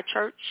from my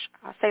church,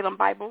 Salem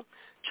Bible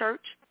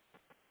Church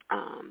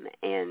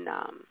in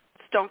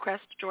Stonecrest,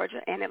 Georgia,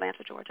 and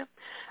Atlanta, Georgia.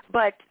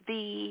 But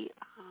the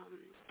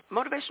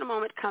motivational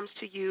moment comes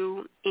to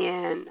you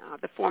in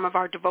the form of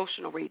our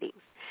devotional readings.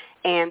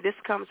 And this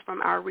comes from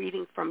our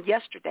reading from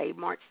yesterday,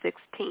 March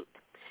 16th.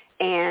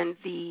 And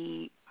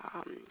the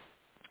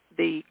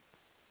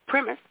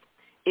premise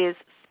is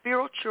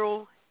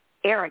spiritual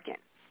arrogance.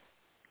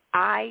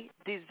 I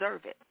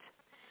deserve it.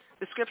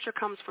 The scripture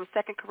comes from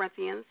 2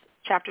 Corinthians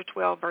chapter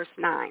 12, verse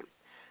 9.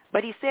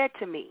 But he said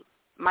to me,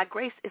 my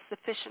grace is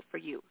sufficient for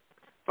you,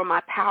 for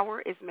my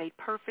power is made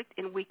perfect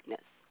in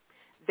weakness.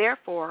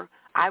 Therefore,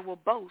 I will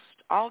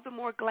boast all the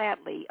more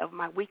gladly of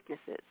my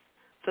weaknesses,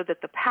 so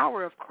that the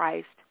power of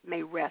Christ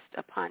may rest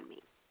upon me.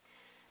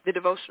 The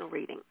devotional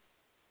reading.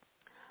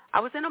 I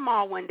was in a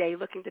mall one day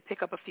looking to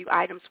pick up a few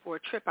items for a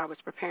trip I was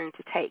preparing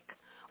to take.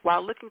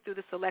 While looking through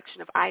the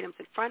selection of items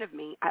in front of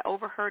me, I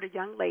overheard a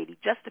young lady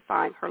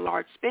justifying her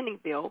large spending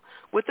bill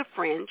with a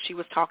friend she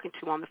was talking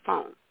to on the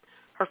phone.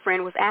 Her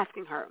friend was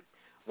asking her,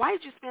 why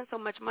did you spend so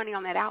much money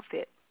on that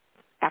outfit?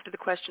 After the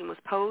question was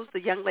posed, the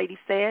young lady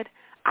said,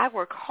 I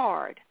work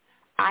hard.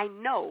 I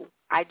know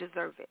I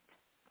deserve it.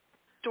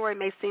 The story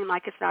may seem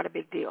like it's not a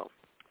big deal.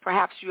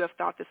 Perhaps you have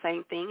thought the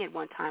same thing at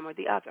one time or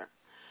the other.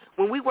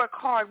 When we work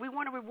hard, we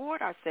want to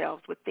reward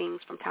ourselves with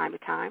things from time to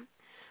time.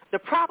 The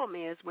problem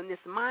is when this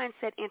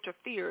mindset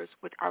interferes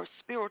with our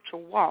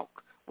spiritual walk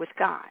with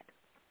God.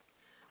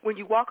 When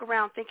you walk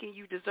around thinking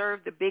you deserve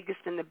the biggest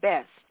and the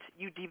best,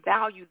 you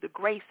devalue the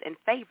grace and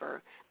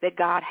favor that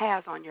God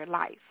has on your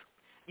life.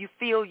 You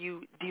feel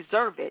you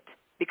deserve it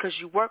because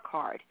you work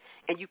hard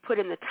and you put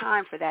in the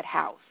time for that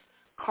house,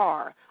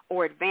 car,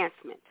 or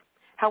advancement.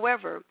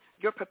 However,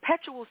 your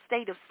perpetual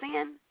state of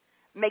sin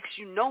makes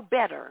you no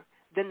better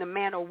than the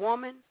man or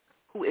woman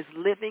who is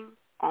living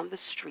on the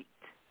street.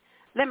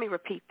 Let me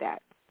repeat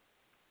that.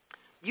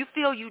 You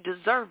feel you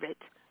deserve it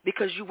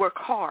because you work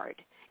hard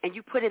and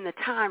you put in the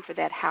time for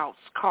that house,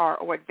 car,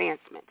 or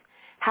advancement.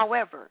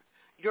 However,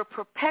 your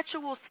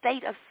perpetual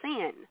state of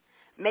sin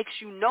makes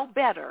you no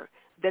better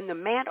than the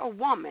man or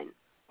woman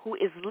who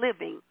is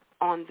living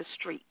on the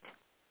street.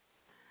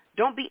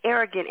 Don't be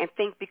arrogant and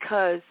think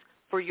because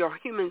for your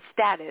human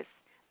status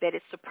that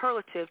it's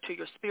superlative to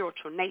your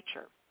spiritual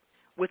nature.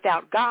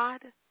 Without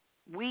God,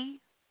 we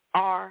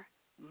are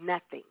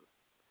nothing.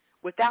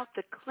 Without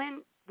the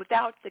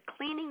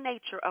cleaning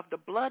nature of the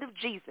blood of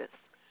Jesus,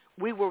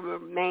 we will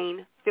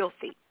remain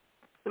filthy.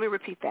 Let me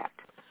repeat that.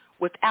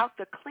 Without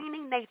the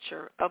cleaning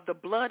nature of the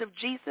blood of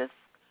Jesus,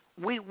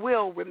 we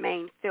will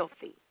remain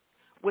filthy.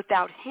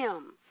 Without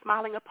him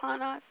smiling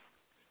upon us,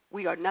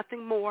 we are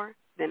nothing more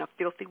than a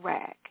filthy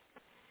rag.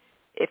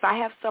 If I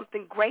have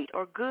something great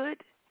or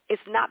good,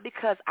 it's not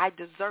because I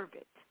deserve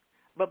it,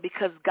 but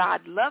because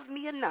God loved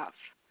me enough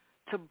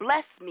to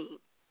bless me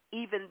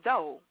even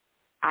though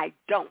I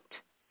don't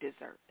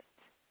deserve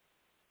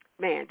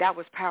it. Man, that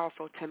was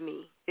powerful to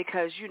me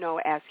because, you know,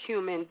 as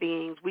human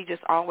beings, we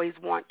just always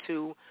want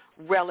to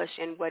relish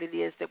in what it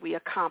is that we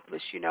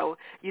accomplish. You know,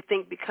 you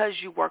think because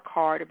you work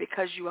hard or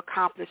because you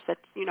accomplish that,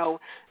 you know,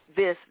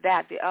 this,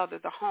 that, the other,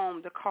 the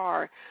home, the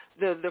car,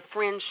 the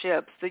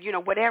friendships, the, you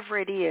know, whatever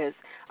it is,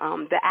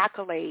 the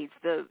accolades,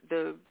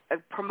 the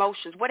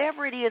promotions,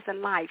 whatever it is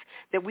in life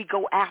that we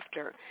go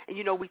after. And,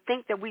 you know, we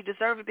think that we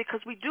deserve it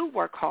because we do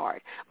work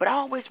hard. But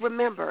always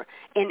remember,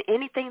 in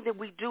anything that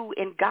we do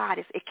in God,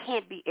 it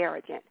can't be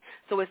arrogant.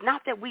 So it's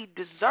not that we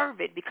deserve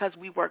it because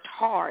we worked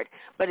hard.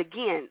 But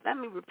again, let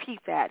me repeat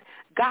that.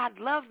 God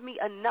loved me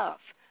enough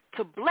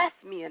to bless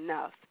me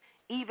enough,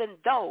 even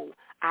though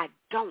I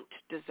don't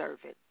deserve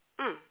it.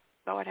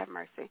 Lord have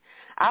mercy.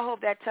 I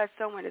hope that touched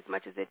someone as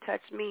much as it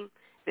touched me,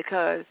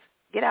 because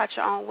get out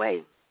your own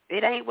way.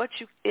 It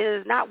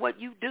is not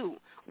what you do,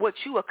 what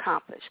you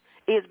accomplish.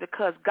 It is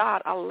because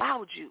God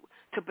allowed you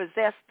to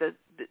possess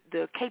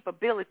the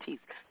capabilities,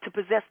 to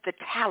possess the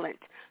talent,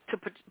 to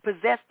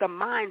possess the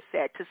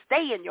mindset, to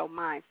stay in your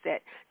mindset,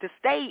 to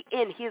stay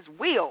in his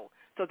will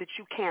so that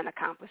you can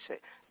accomplish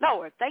it.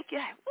 Lord, thank you.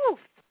 Woo,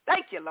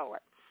 thank you, Lord.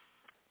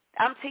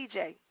 I'm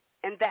TJ,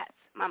 and that's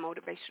my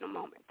motivational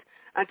moment.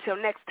 Until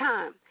next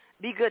time,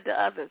 be good to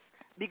others.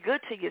 Be good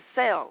to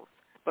yourselves.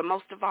 But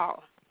most of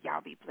all,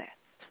 y'all be blessed.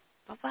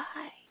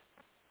 Bye-bye.